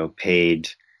paid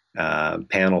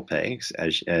panel pay,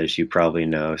 as you probably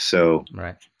know. So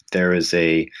there was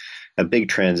a big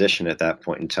transition at that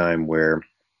point in time where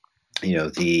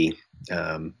the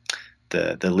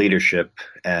leadership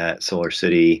at Solar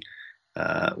City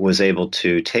was able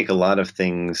to take a lot of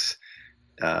things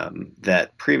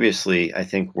that previously I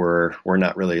think were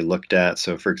not really looked at.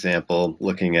 So, for example,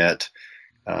 looking at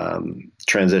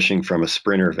transitioning from a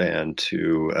Sprinter van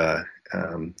to a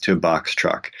box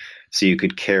truck, so you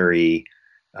could carry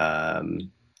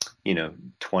 20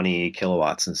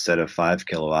 kilowatts instead of 5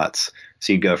 kilowatts.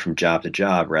 So you go from job to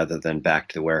job rather than back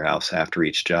to the warehouse after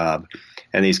each job.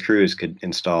 And these crews could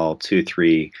install 2,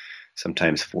 3,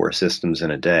 sometimes 4 systems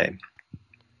in a day.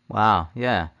 Wow.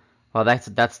 Yeah. Well,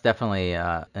 that's definitely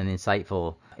an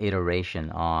insightful iteration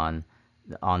on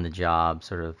the job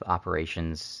sort of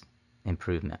operations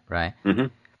improvement, right? Mm-hmm.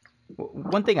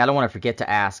 One thing I don't want to forget to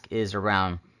ask is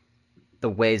around the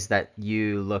ways that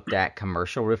you looked at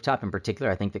commercial rooftop in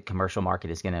particular. I think the commercial market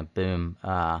is going to boom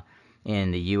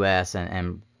in the U.S.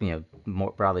 and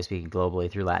more broadly speaking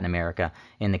globally through Latin America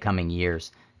in the coming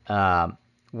years.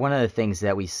 One of the things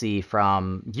that we see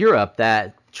from Europe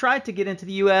that tried to get into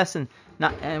the U.S. and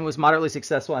was moderately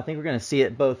successful. I think we're going to see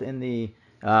it both in the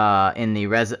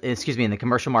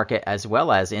commercial market as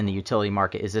well as in the utility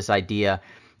market. Is this idea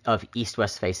of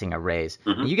east-west facing arrays?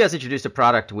 Mm-hmm. You guys introduced a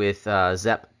product with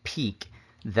ZEP Peak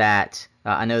that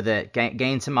I know that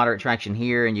gained some moderate traction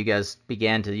here, and you guys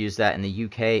began to use that in the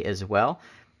UK as well.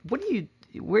 Where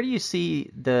do you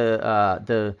see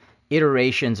the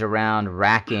iterations around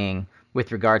racking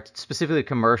with regard to specifically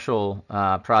commercial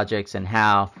projects, and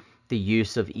how the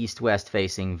use of east-west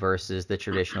facing versus the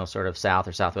traditional sort of south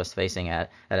or southwest facing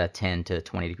at a 10 to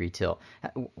 20 degree tilt?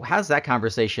 How's that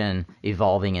conversation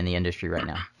evolving in the industry right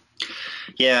now?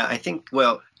 Yeah, I think,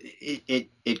 well,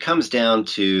 it comes down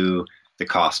to the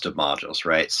cost of modules,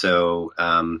 right? So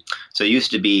it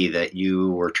used to be that you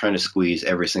were trying to squeeze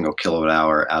every single kilowatt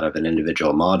hour out of an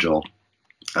individual module.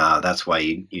 That's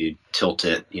why you tilt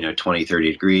it, 20,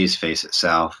 30 degrees, face it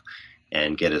south,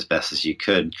 and get as best as you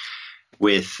could.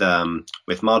 With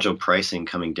module pricing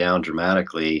coming down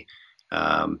dramatically,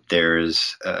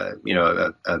 there's a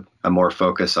more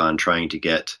focus on trying to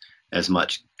get as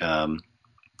much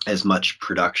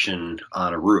production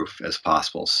on a roof as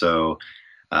possible. So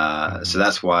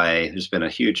that's why there's been a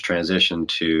huge transition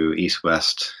to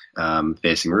east-west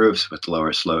facing roofs with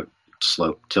lower slope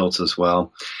tilts as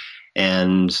well.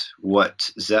 And what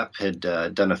ZEP had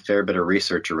done a fair bit of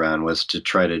research around was to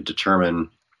try to determine,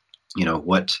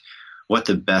 what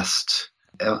the best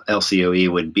LCOE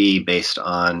would be based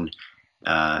on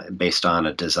a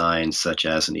design such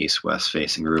as an east-west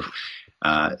facing roof.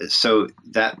 So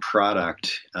that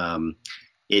product,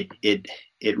 it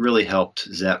really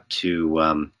helped ZEP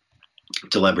to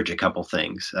leverage a couple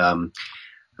things.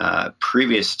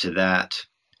 Previous to that,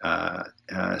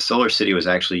 SolarCity was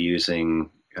actually using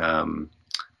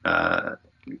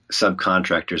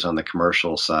subcontractors on the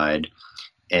commercial side,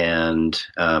 and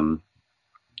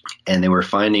they were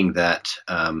finding that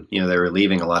they were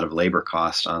leaving a lot of labor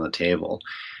costs on the table.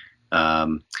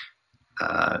 By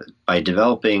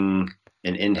developing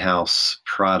an in-house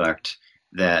product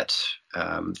that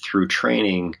through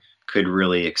training could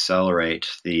really accelerate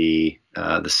the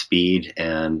speed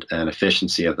and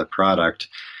efficiency of the product,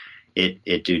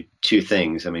 it did two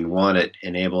things. I mean, one, it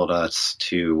enabled us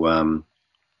to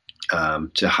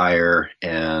hire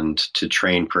and to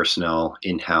train personnel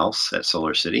in-house at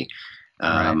SolarCity,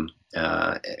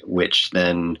 which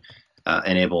then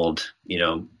enabled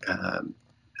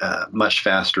much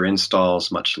faster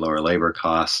installs, much lower labor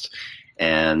costs,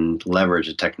 and leverage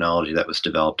a technology that was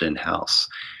developed in-house.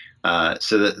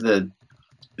 So the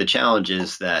challenge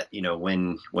is that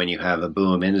when you have a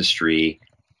boom industry,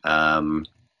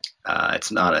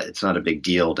 it's not a big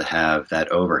deal to have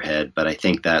that overhead, but I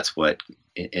think that's what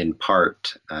in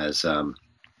part has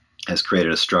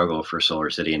created a struggle for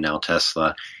SolarCity and now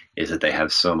Tesla, is that they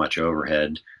have so much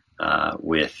overhead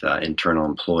with internal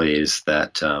employees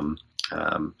that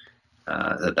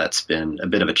that's been a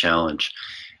bit of a challenge.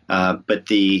 But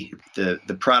the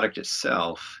product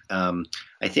itself,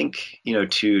 I think,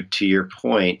 to your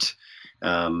point,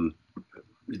 the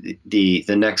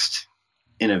next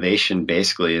innovation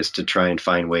basically is to try and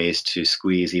find ways to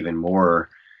squeeze even more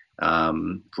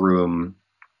room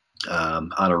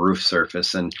on a roof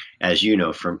surface. And as you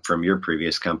know from your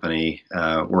previous company,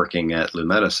 working at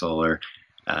Lumeta Solar,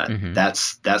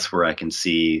 that's where I can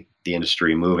see the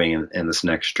industry moving in this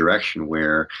next direction,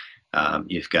 where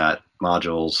you've got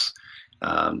modules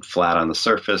flat on the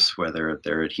surface, whether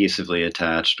they're adhesively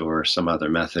attached or some other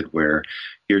method, where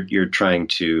you're trying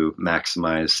to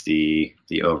maximize the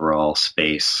overall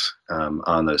space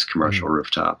on those commercial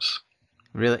rooftops.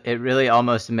 It really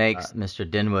almost makes Mr.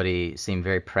 Dinwoody seem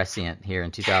very prescient here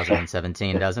in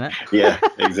 2017, doesn't it? Yeah,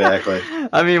 exactly.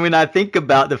 I mean, when I think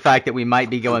about the fact that we might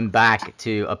be going back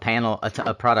to a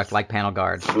product like Panel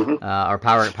Guard or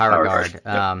Power Guard,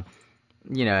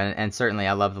 Yep. And certainly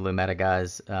I love the Lumeta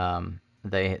guys.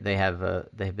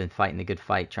 They've been fighting the good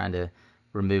fight, trying to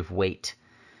remove weight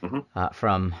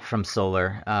from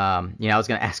solar. I was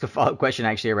going to ask a follow-up question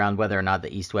actually around whether or not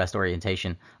the east-west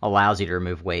orientation allows you to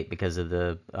remove weight because of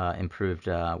the improved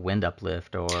wind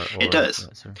uplift, or it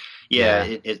does.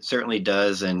 It certainly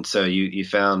does. And so we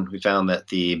found that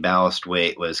the ballast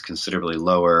weight was considerably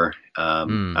lower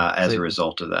as a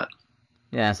result of that.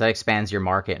 Yeah, so that expands your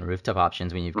market and rooftop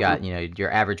options when you've got,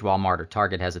 your average Walmart or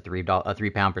Target has a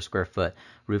 £3 per square foot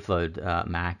roof load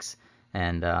max,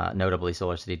 and notably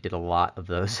SolarCity did a lot of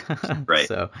those. Right.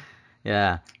 So,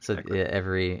 yeah, so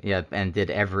exactly. and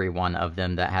did every one of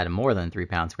them that had a more than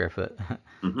 £3 square foot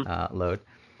load.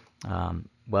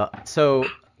 Well, I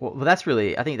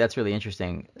think that's really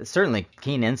interesting. Certainly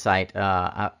keen insight.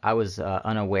 I was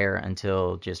unaware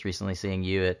until just recently seeing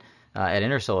you at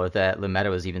Intersolar that Lumeta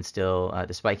was even still,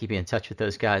 despite keeping in touch with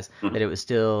those guys, that it was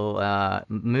still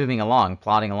plodding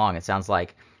along. It sounds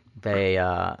like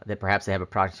that perhaps they have a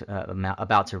product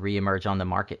about to reemerge on the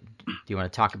market. Do you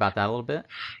want to talk about that a little bit?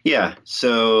 Yeah.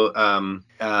 So,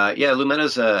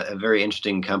 Lumeta's a very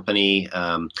interesting company.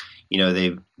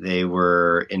 They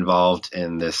were involved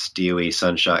in this DOE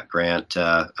Sunshot grant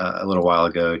a little while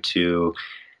ago to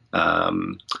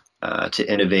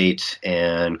innovate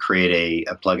and create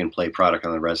a plug and play product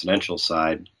on the residential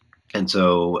side. And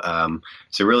so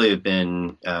really have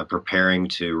been preparing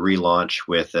to relaunch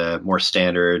with a more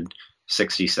standard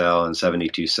 60 cell and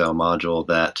 72 cell module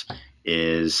that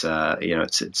is,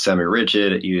 it's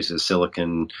semi-rigid. It uses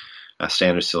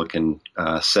standard silicon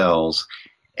cells,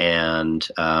 and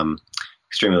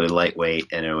extremely lightweight,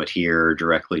 and it'll adhere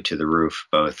directly to the roof,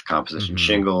 both composition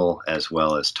shingle as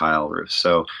well as tile roofs.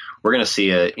 So we're going to see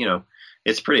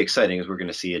it's pretty exciting, as we're going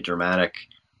to see a dramatic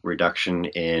reduction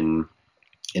in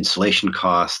insulation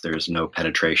costs. There's no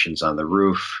penetrations on the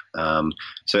roof.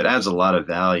 So it adds a lot of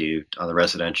value on the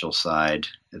residential side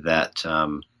that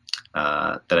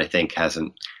I think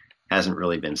hasn't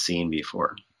really been seen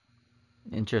before.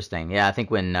 Interesting. Yeah, I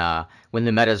think when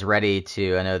Lumeta's ready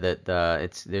to, I know that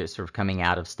they're sort of coming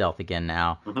out of stealth again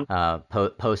now,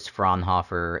 post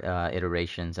Fraunhofer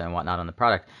iterations and whatnot on the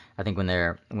product. I think when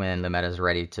Lumeta's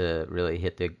ready to really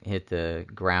hit the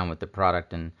ground with the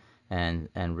product and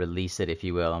release it, if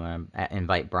you will, I'm going to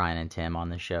invite Brian and Tim on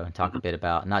the show and talk a bit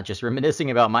about not just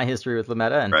reminiscing about my history with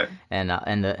Lumeta and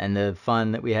the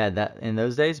fun that we had in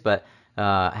those days, but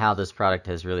how this product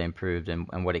has really improved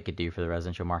and what it could do for the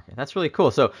residential market. That's really cool.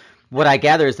 So what I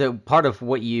gather is that part of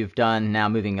what you've done now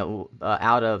moving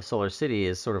out of SolarCity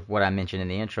is sort of what I mentioned in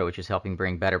the intro, which is helping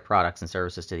bring better products and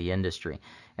services to the industry.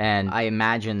 And I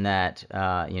imagine that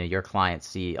your clients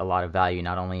see a lot of value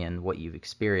not only in what you've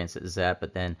experienced at ZEP,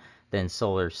 but then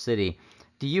SolarCity.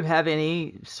 Do you have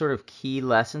any sort of key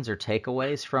lessons or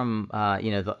takeaways from,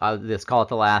 let's call it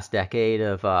the last decade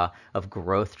of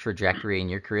growth trajectory in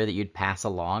your career that you'd pass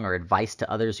along, or advice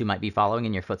to others who might be following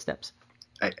in your footsteps?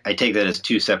 I take that as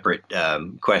two separate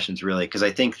questions, really, because I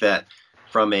think that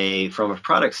from a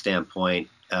product standpoint,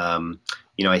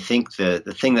 I think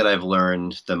the thing that I've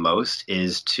learned the most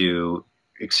is to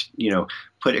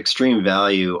put extreme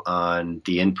value on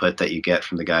the input that you get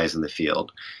from the guys in the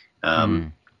field.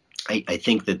 I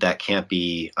think that can't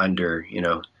be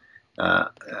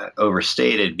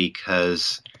overstated,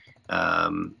 because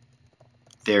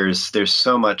there's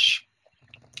so much,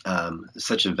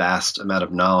 such a vast amount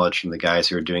of knowledge from the guys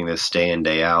who are doing this day in,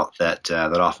 day out that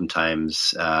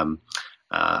oftentimes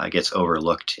gets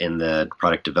overlooked in the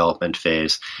product development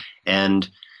phase. And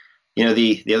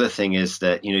the other thing is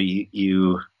that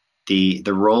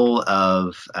the role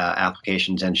of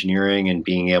applications engineering and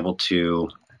being able to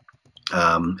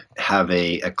have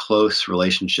a close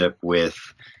relationship with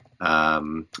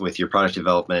your product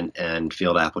development and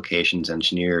field applications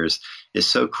engineers is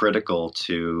so critical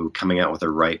to coming out with the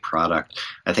right product.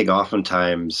 I think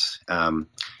oftentimes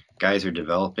guys are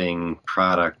developing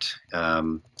product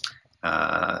in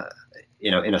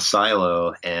a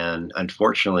silo, and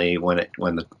unfortunately when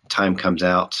the time comes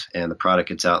out and the product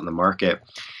gets out in the market,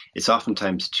 it's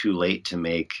oftentimes too late to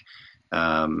make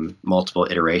multiple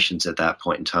iterations at that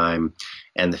point in time,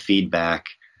 and the feedback,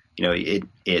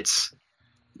 it's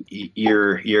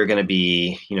you're going to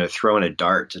be throwing a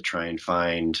dart to try and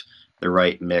find the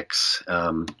right mix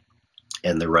and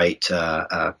the right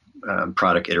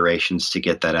product iterations to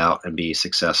get that out and be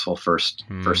successful first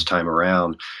time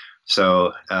around.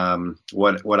 So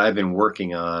what I've been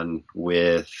working on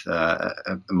with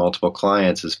multiple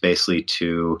clients is basically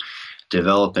to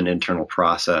develop an internal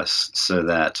process so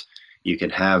that you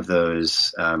can have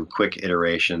those quick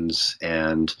iterations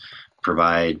and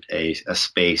provide a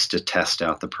space to test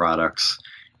out the products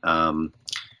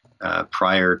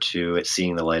prior to it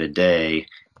seeing the light of day.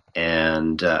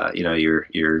 And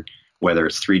you're whether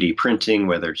it's 3D printing,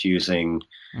 whether it's using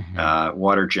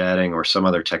water jetting or some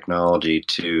other technology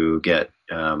to get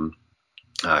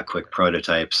quick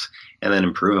prototypes and then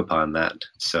improve upon that.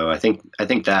 So I think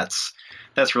that's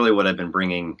really what I've been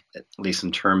bringing, at least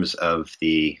in terms of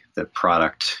the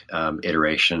product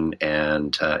iteration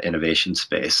and innovation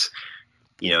space.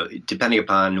 depending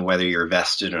upon whether you're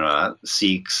vested or not,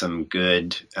 seek some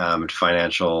good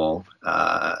financial,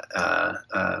 I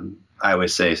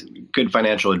would say, good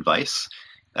financial advice.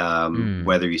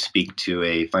 Whether you speak to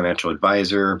a financial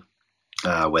advisor,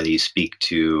 whether you speak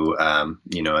to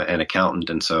an accountant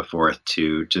and so forth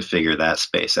to figure that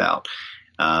space out.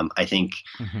 I think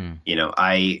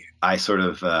I sort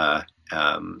of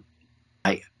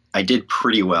I did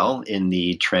pretty well in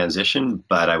the transition,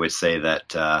 but I would say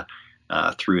that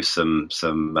through some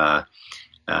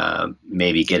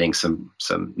maybe getting some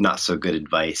not so good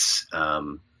advice,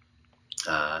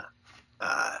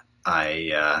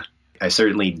 I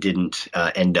certainly didn't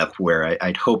end up where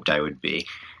I'd hoped I would be,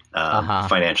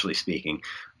 financially speaking.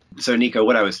 So, Nico,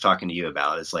 what I was talking to you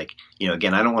about is like,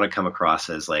 again, I don't want to come across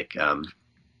as like,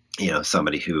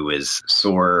 somebody who is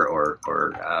sore or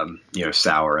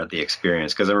sour at the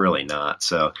experience, because I'm really not.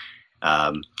 So,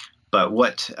 but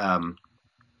what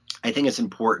I think it's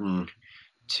important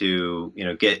to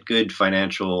get good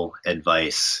financial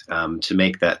advice to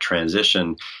make that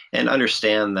transition, and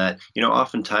understand that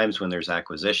oftentimes when there's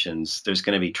acquisitions, there's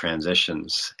going to be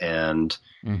transitions, and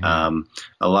a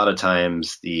lot of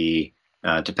times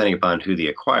depending upon who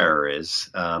the acquirer is,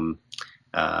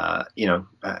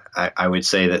 I would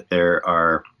say that there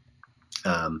are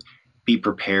be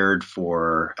prepared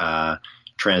for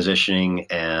transitioning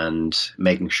and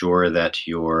making sure that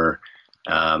your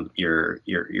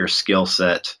skill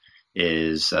set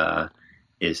is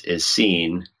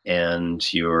seen,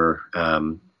 and you're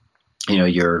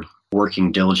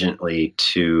working diligently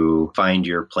to find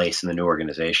your place in the new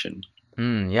organization.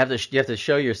 You have to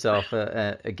show yourself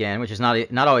again, which is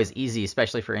not always easy,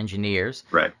 especially for engineers.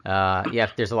 Right.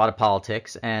 There's a lot of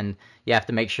politics, and you have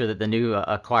to make sure that the new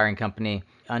acquiring company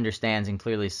understands and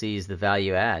clearly sees the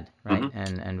value add, right?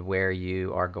 And where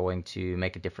you are going to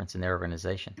make a difference in their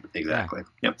organization. Exactly.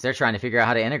 Yeah. Yep. So they're trying to figure out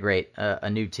how to integrate a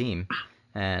new team,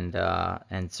 and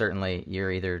certainly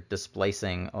you're either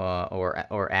displacing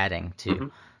or adding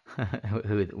to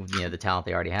who the talent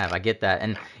they already have. I get that,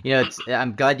 and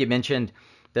I'm glad you mentioned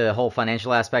the whole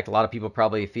financial aspect. A lot of people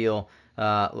probably feel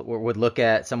would look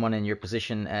at someone in your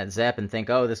position at Zepp and think,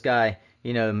 oh, this guy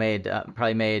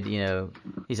probably made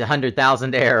he's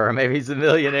 $100,000 or maybe he's a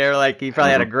millionaire. Like he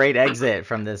probably had a great exit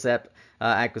from the Zepp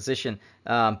acquisition.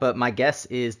 But my guess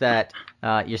is that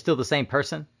you're still the same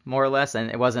person, more or less,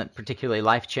 and it wasn't particularly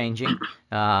life changing.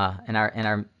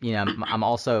 I'm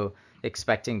also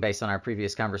expecting, based on our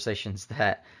previous conversations,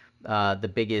 that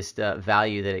the biggest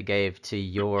value that it gave to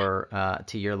your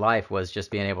life was just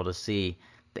being able to see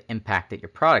the impact that your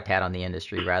product had on the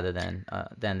industry, rather than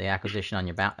the acquisition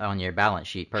on your balance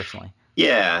sheet personally.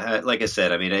 Yeah, like I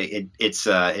said, I mean,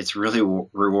 it's really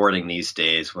rewarding these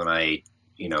days when I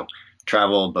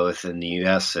travel both in the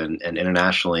U.S. and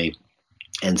internationally,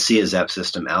 and see a Zepp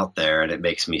system out there, and it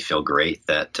makes me feel great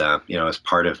that as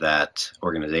part of that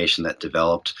organization that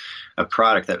developed a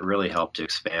product that really helped to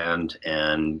expand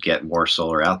and get more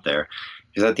solar out there.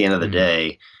 Because at the end of the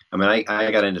day, I mean,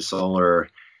 I got into solar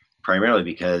primarily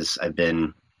because I've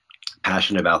been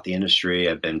passionate about the industry.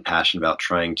 I've been passionate about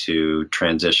trying to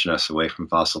transition us away from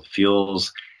fossil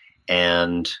fuels,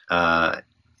 and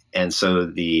so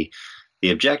the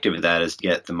objective of that is to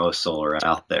get the most solar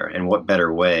out there. And what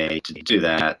better way to do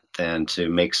that than to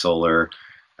make solar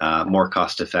more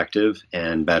cost effective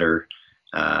and better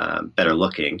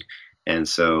looking. And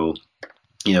so,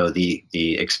 the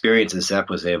experience of Zepp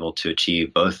was able to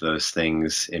achieve both those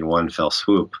things in one fell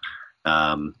swoop,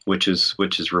 which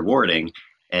is rewarding.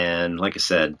 And like I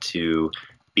said, to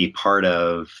be part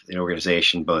of an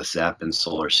organization, both Zepp and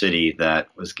Solar City, that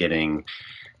was getting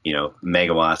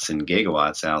megawatts and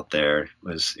gigawatts out there,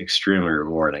 was extremely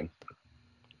rewarding.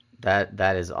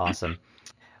 That is awesome.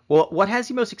 Well, what has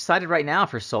you most excited right now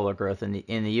for solar growth in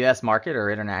the U.S. market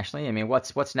or internationally? I mean,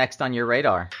 what's next on your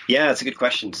radar? Yeah, that's a good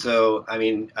question. So, I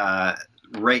mean,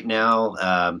 right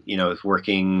now,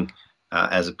 working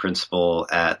as a principal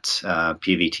at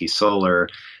PVT Solar,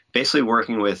 basically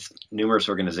working with numerous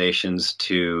organizations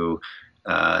to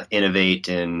innovate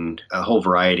in a whole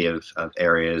variety of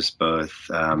areas, both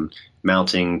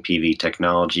mounting PV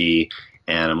technology,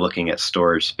 and I'm looking at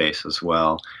storage space as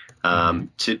well.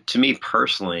 To me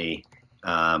personally,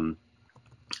 I'm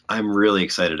really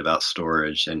excited about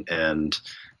storage, and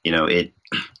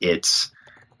it's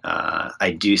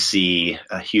I do see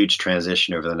a huge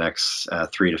transition over the next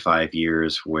 3 to 5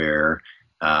 years where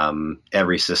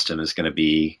every system is going to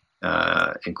be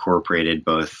incorporated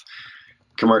both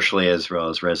commercially as well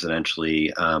as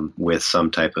residentially with some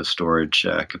type of storage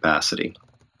capacity.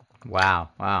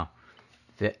 Wow.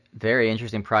 Very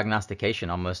interesting prognostication.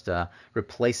 Almost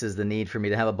replaces the need for me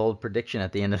to have a bold prediction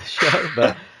at the end of the show.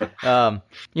 But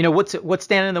what's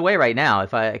standing in the way right now?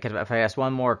 If I ask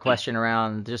one more question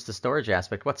around just the storage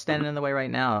aspect, what's standing in the way right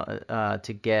now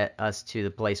to get us to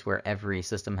the place where every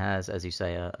system has, as you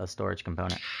say, a storage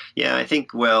component? Yeah, I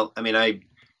think. Well, I mean,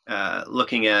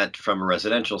 looking at from a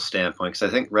residential standpoint, because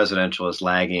I think residential is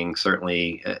lagging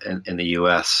certainly in the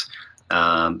U.S.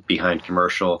 Behind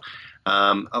commercial.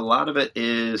 A lot of it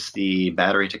is the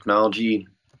battery technology.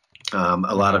 A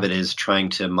lot of it is trying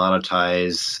to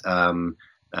monetize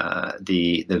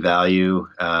the value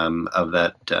of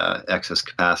that excess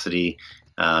capacity.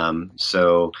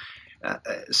 So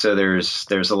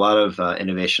there's a lot of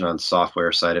innovation on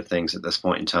software side of things at this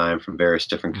point in time from various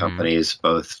different companies,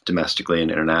 both domestically and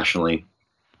internationally.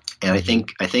 And I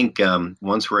think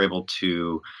once we're able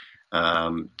to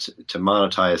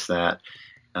monetize that.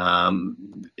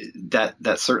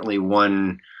 That's certainly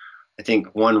one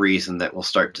reason that we'll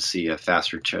start to see a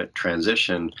faster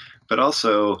transition. But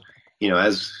also,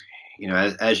 as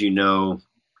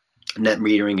net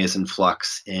metering is in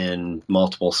flux in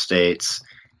multiple states.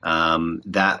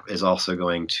 That is also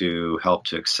going to help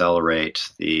to accelerate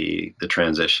the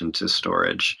transition to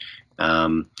storage.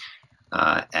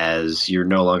 As you're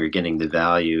no longer getting the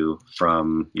value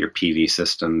from your PV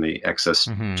system, the excess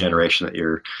generation that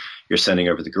you're sending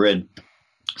over the grid.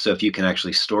 So if you can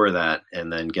actually store that and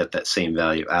then get that same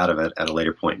value out of it at a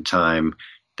later point in time,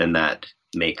 then that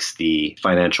makes the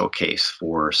financial case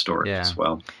for storage as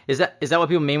well. Is that what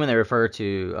people mean when they refer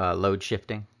to load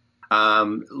shifting?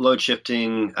 Load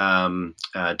shifting,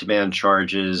 demand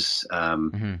charges.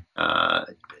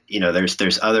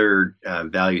 There's other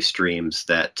value streams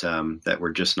that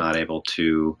we're just not able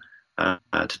to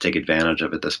take advantage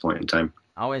of at this point in time.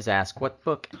 I always ask, what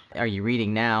book are you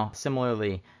reading now?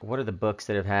 Similarly, what are the books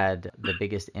that have had the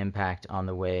biggest impact on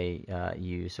the way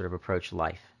you sort of approach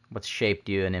life? What's shaped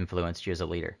you and influenced you as a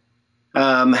leader?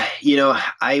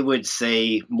 I would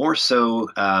say more so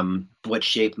what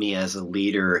shaped me as a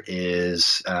leader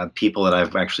is people that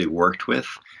I've actually worked with.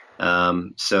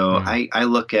 I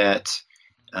look at,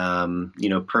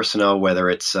 personnel, whether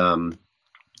it's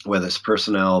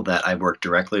personnel that I've worked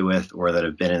directly with or that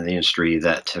have been in the industry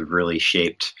that have really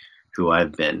shaped who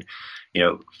I've been.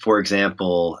 For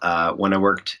example, when I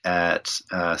worked at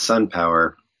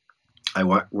SunPower, I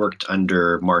worked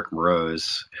under Mark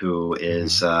Moroz, who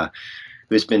is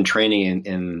who's been training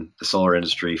in the solar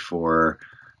industry for,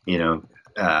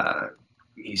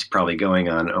 he's probably going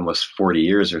on almost 40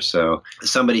 years or so.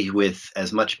 Somebody with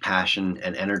as much passion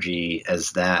and energy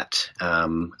as that,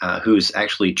 who's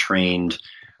actually trained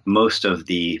most of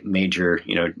the major,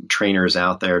 trainers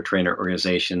out there, trainer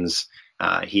organizations.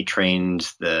 He trained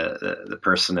the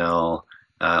personnel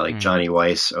like Johnny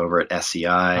Weiss over at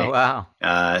SEI. Oh,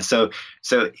 wow. So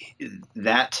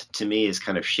that to me has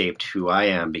kind of shaped who I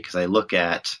am, because I look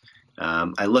at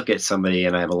somebody,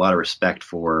 and I have a lot of respect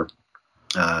for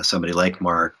somebody like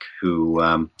Mark,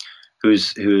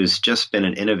 who's just been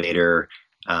an innovator,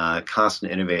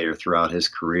 constant innovator throughout his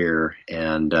career,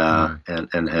 and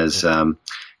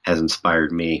has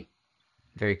inspired me.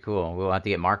 Very cool. We'll have to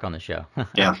get Mark on the show.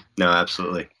 Yeah, no,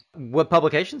 absolutely. What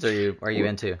publications are you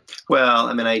into? Well,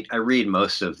 I mean, I read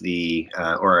most of the,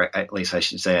 or at least I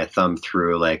should say, I thumb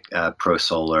through like Pro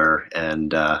Solar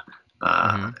and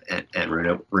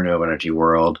Renewable Energy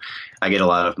World. I get a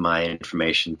lot of my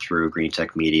information through Green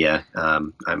Tech Media.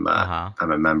 I'm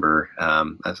a member,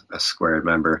 a Squared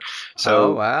member.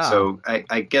 So, so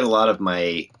I get a lot of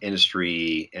my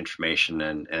industry information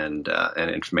and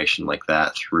information like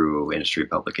that through industry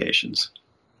publications.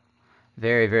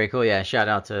 Very, very cool. Yeah, shout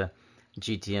out to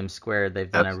GTM Squared.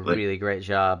 They've done a really great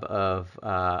job of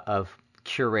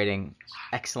curating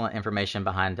excellent information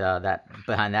behind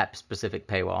that specific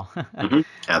paywall.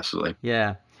 Absolutely.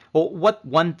 Yeah. Well, what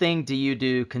one thing do you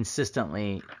do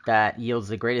consistently that yields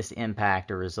the greatest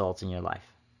impact or results in your life?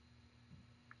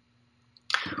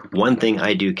 One thing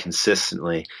I do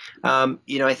consistently,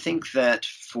 I think that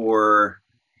for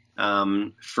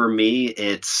me,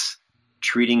 it's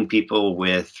treating people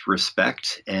with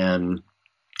respect and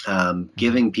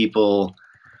giving people,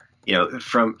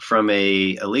 from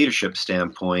a leadership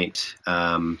standpoint,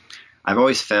 I've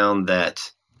always found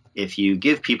that if you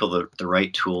give people the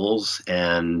right tools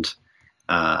and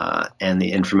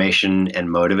the information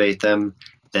and motivate them,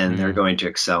 then they're going to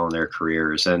excel in their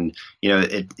careers. And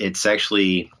it's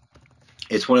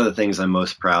one of the things I'm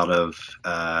most proud of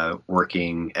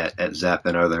working at ZEP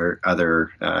and other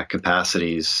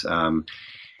capacities.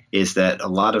 Is that a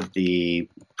lot of the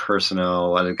personnel,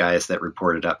 a lot of guys that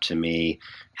reported up to me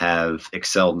have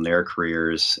excelled in their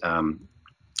careers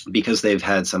because they've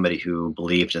had somebody who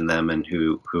believed in them and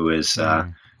who is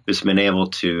who's been able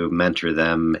to mentor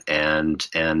them and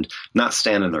not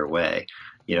stand in their way.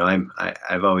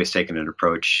 I've always taken an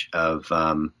approach of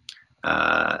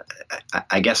I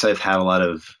guess I've had a lot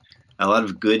of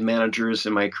good managers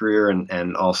in my career,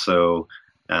 and also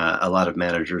a lot of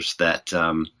managers that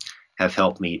have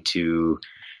helped me to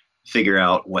figure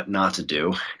out what not to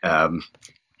do, and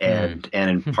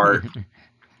in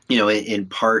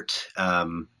part,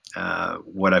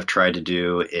 what I've tried to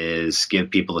do is give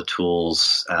people the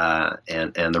tools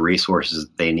and the resources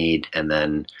that they need, and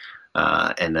then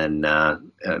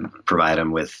provide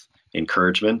them with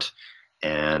encouragement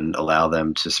and allow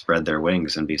them to spread their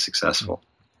wings and be successful.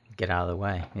 Get out of the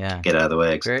way. Yeah. Get out of the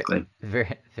way. Exactly. Very,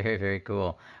 very, very, very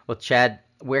cool. Well, Chad,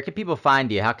 where can people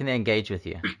find you? How can they engage with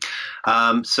you?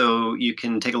 So you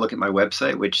can take a look at my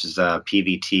website, which is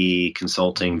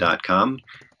pvtconsulting.com.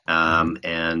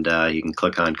 And you can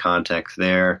click on contact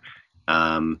there.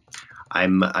 I'm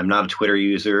not a Twitter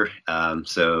user,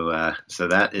 so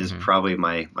that is probably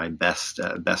my best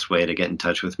way to get in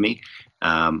touch with me.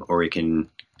 Or you can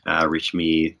reach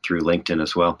me through LinkedIn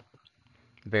as well.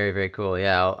 Very, very cool.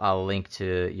 Yeah, I'll link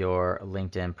to your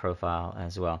LinkedIn profile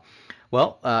as well.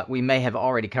 Well, we may have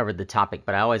already covered the topic,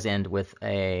 but I always end with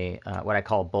a what I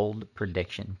call bold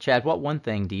prediction. Chad, what one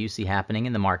thing do you see happening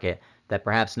in the market that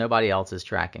perhaps nobody else is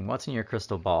tracking? What's in your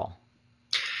crystal ball?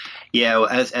 Yeah, well,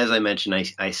 as I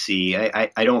mentioned, I see.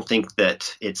 I don't think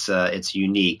that it's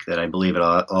unique. That I believe a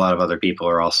lot of other people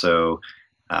are also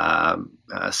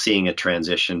seeing a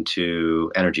transition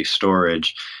to energy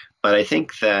storage. But I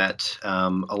think that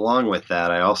along with that,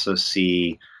 I also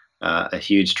see a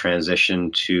huge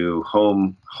transition to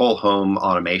whole home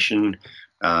automation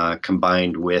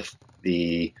combined with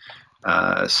the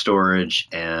storage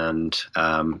and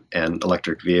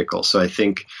electric vehicles. So I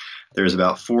think there's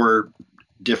about 4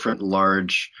 different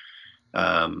large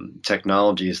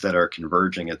technologies that are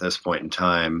converging at this point in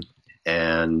time,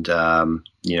 and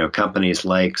companies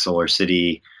like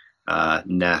SolarCity,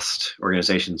 Nest,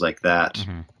 organizations like that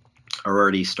are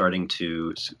already starting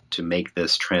to make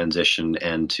this transition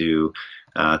and to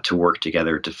work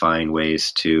together to find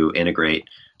ways to integrate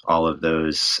all of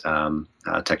those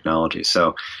technologies.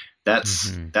 So that's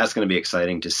going to be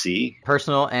exciting to see.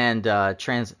 Personal and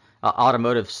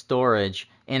automotive storage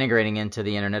integrating into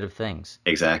the Internet of Things.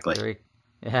 Exactly.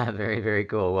 Very, very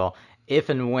cool. Well, if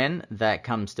and when that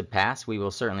comes to pass, we will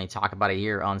certainly talk about it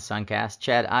here on Suncast.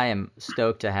 Chad, I am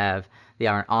stoked to have the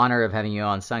honor of having you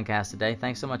on Suncast today.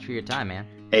 Thanks so much for your time, man.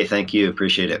 Hey, thank you.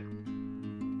 Appreciate it.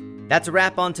 That's a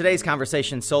wrap on today's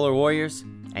conversation, Solar Warriors,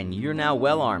 and you're now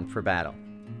well armed for battle.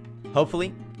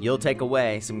 Hopefully, you'll take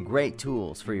away some great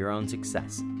tools for your own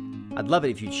success. I'd love it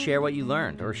if you'd share what you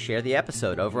learned or share the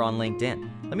episode over on LinkedIn.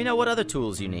 Let me know what other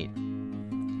tools you need.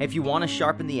 If you want to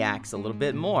sharpen the axe a little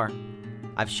bit more,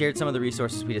 I've shared some of the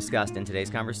resources we discussed in today's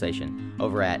conversation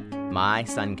over at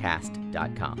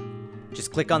mysuncast.com.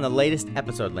 Just click on the latest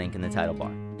episode link in the title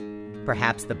bar.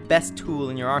 Perhaps the best tool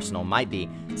in your arsenal might be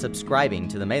subscribing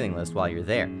to the mailing list while you're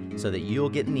there, so that you'll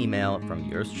get an email from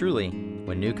yours truly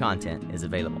when new content is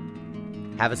available.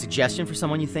 Have a suggestion for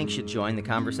someone you think should join the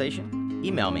conversation?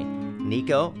 Email me,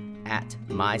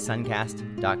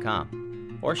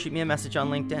 nico@mysuncast.com, or shoot me a message on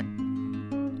LinkedIn.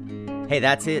 Hey,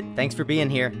 that's it. Thanks for being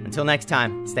here. Until next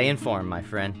time, stay informed, my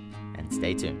friend, and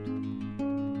stay tuned.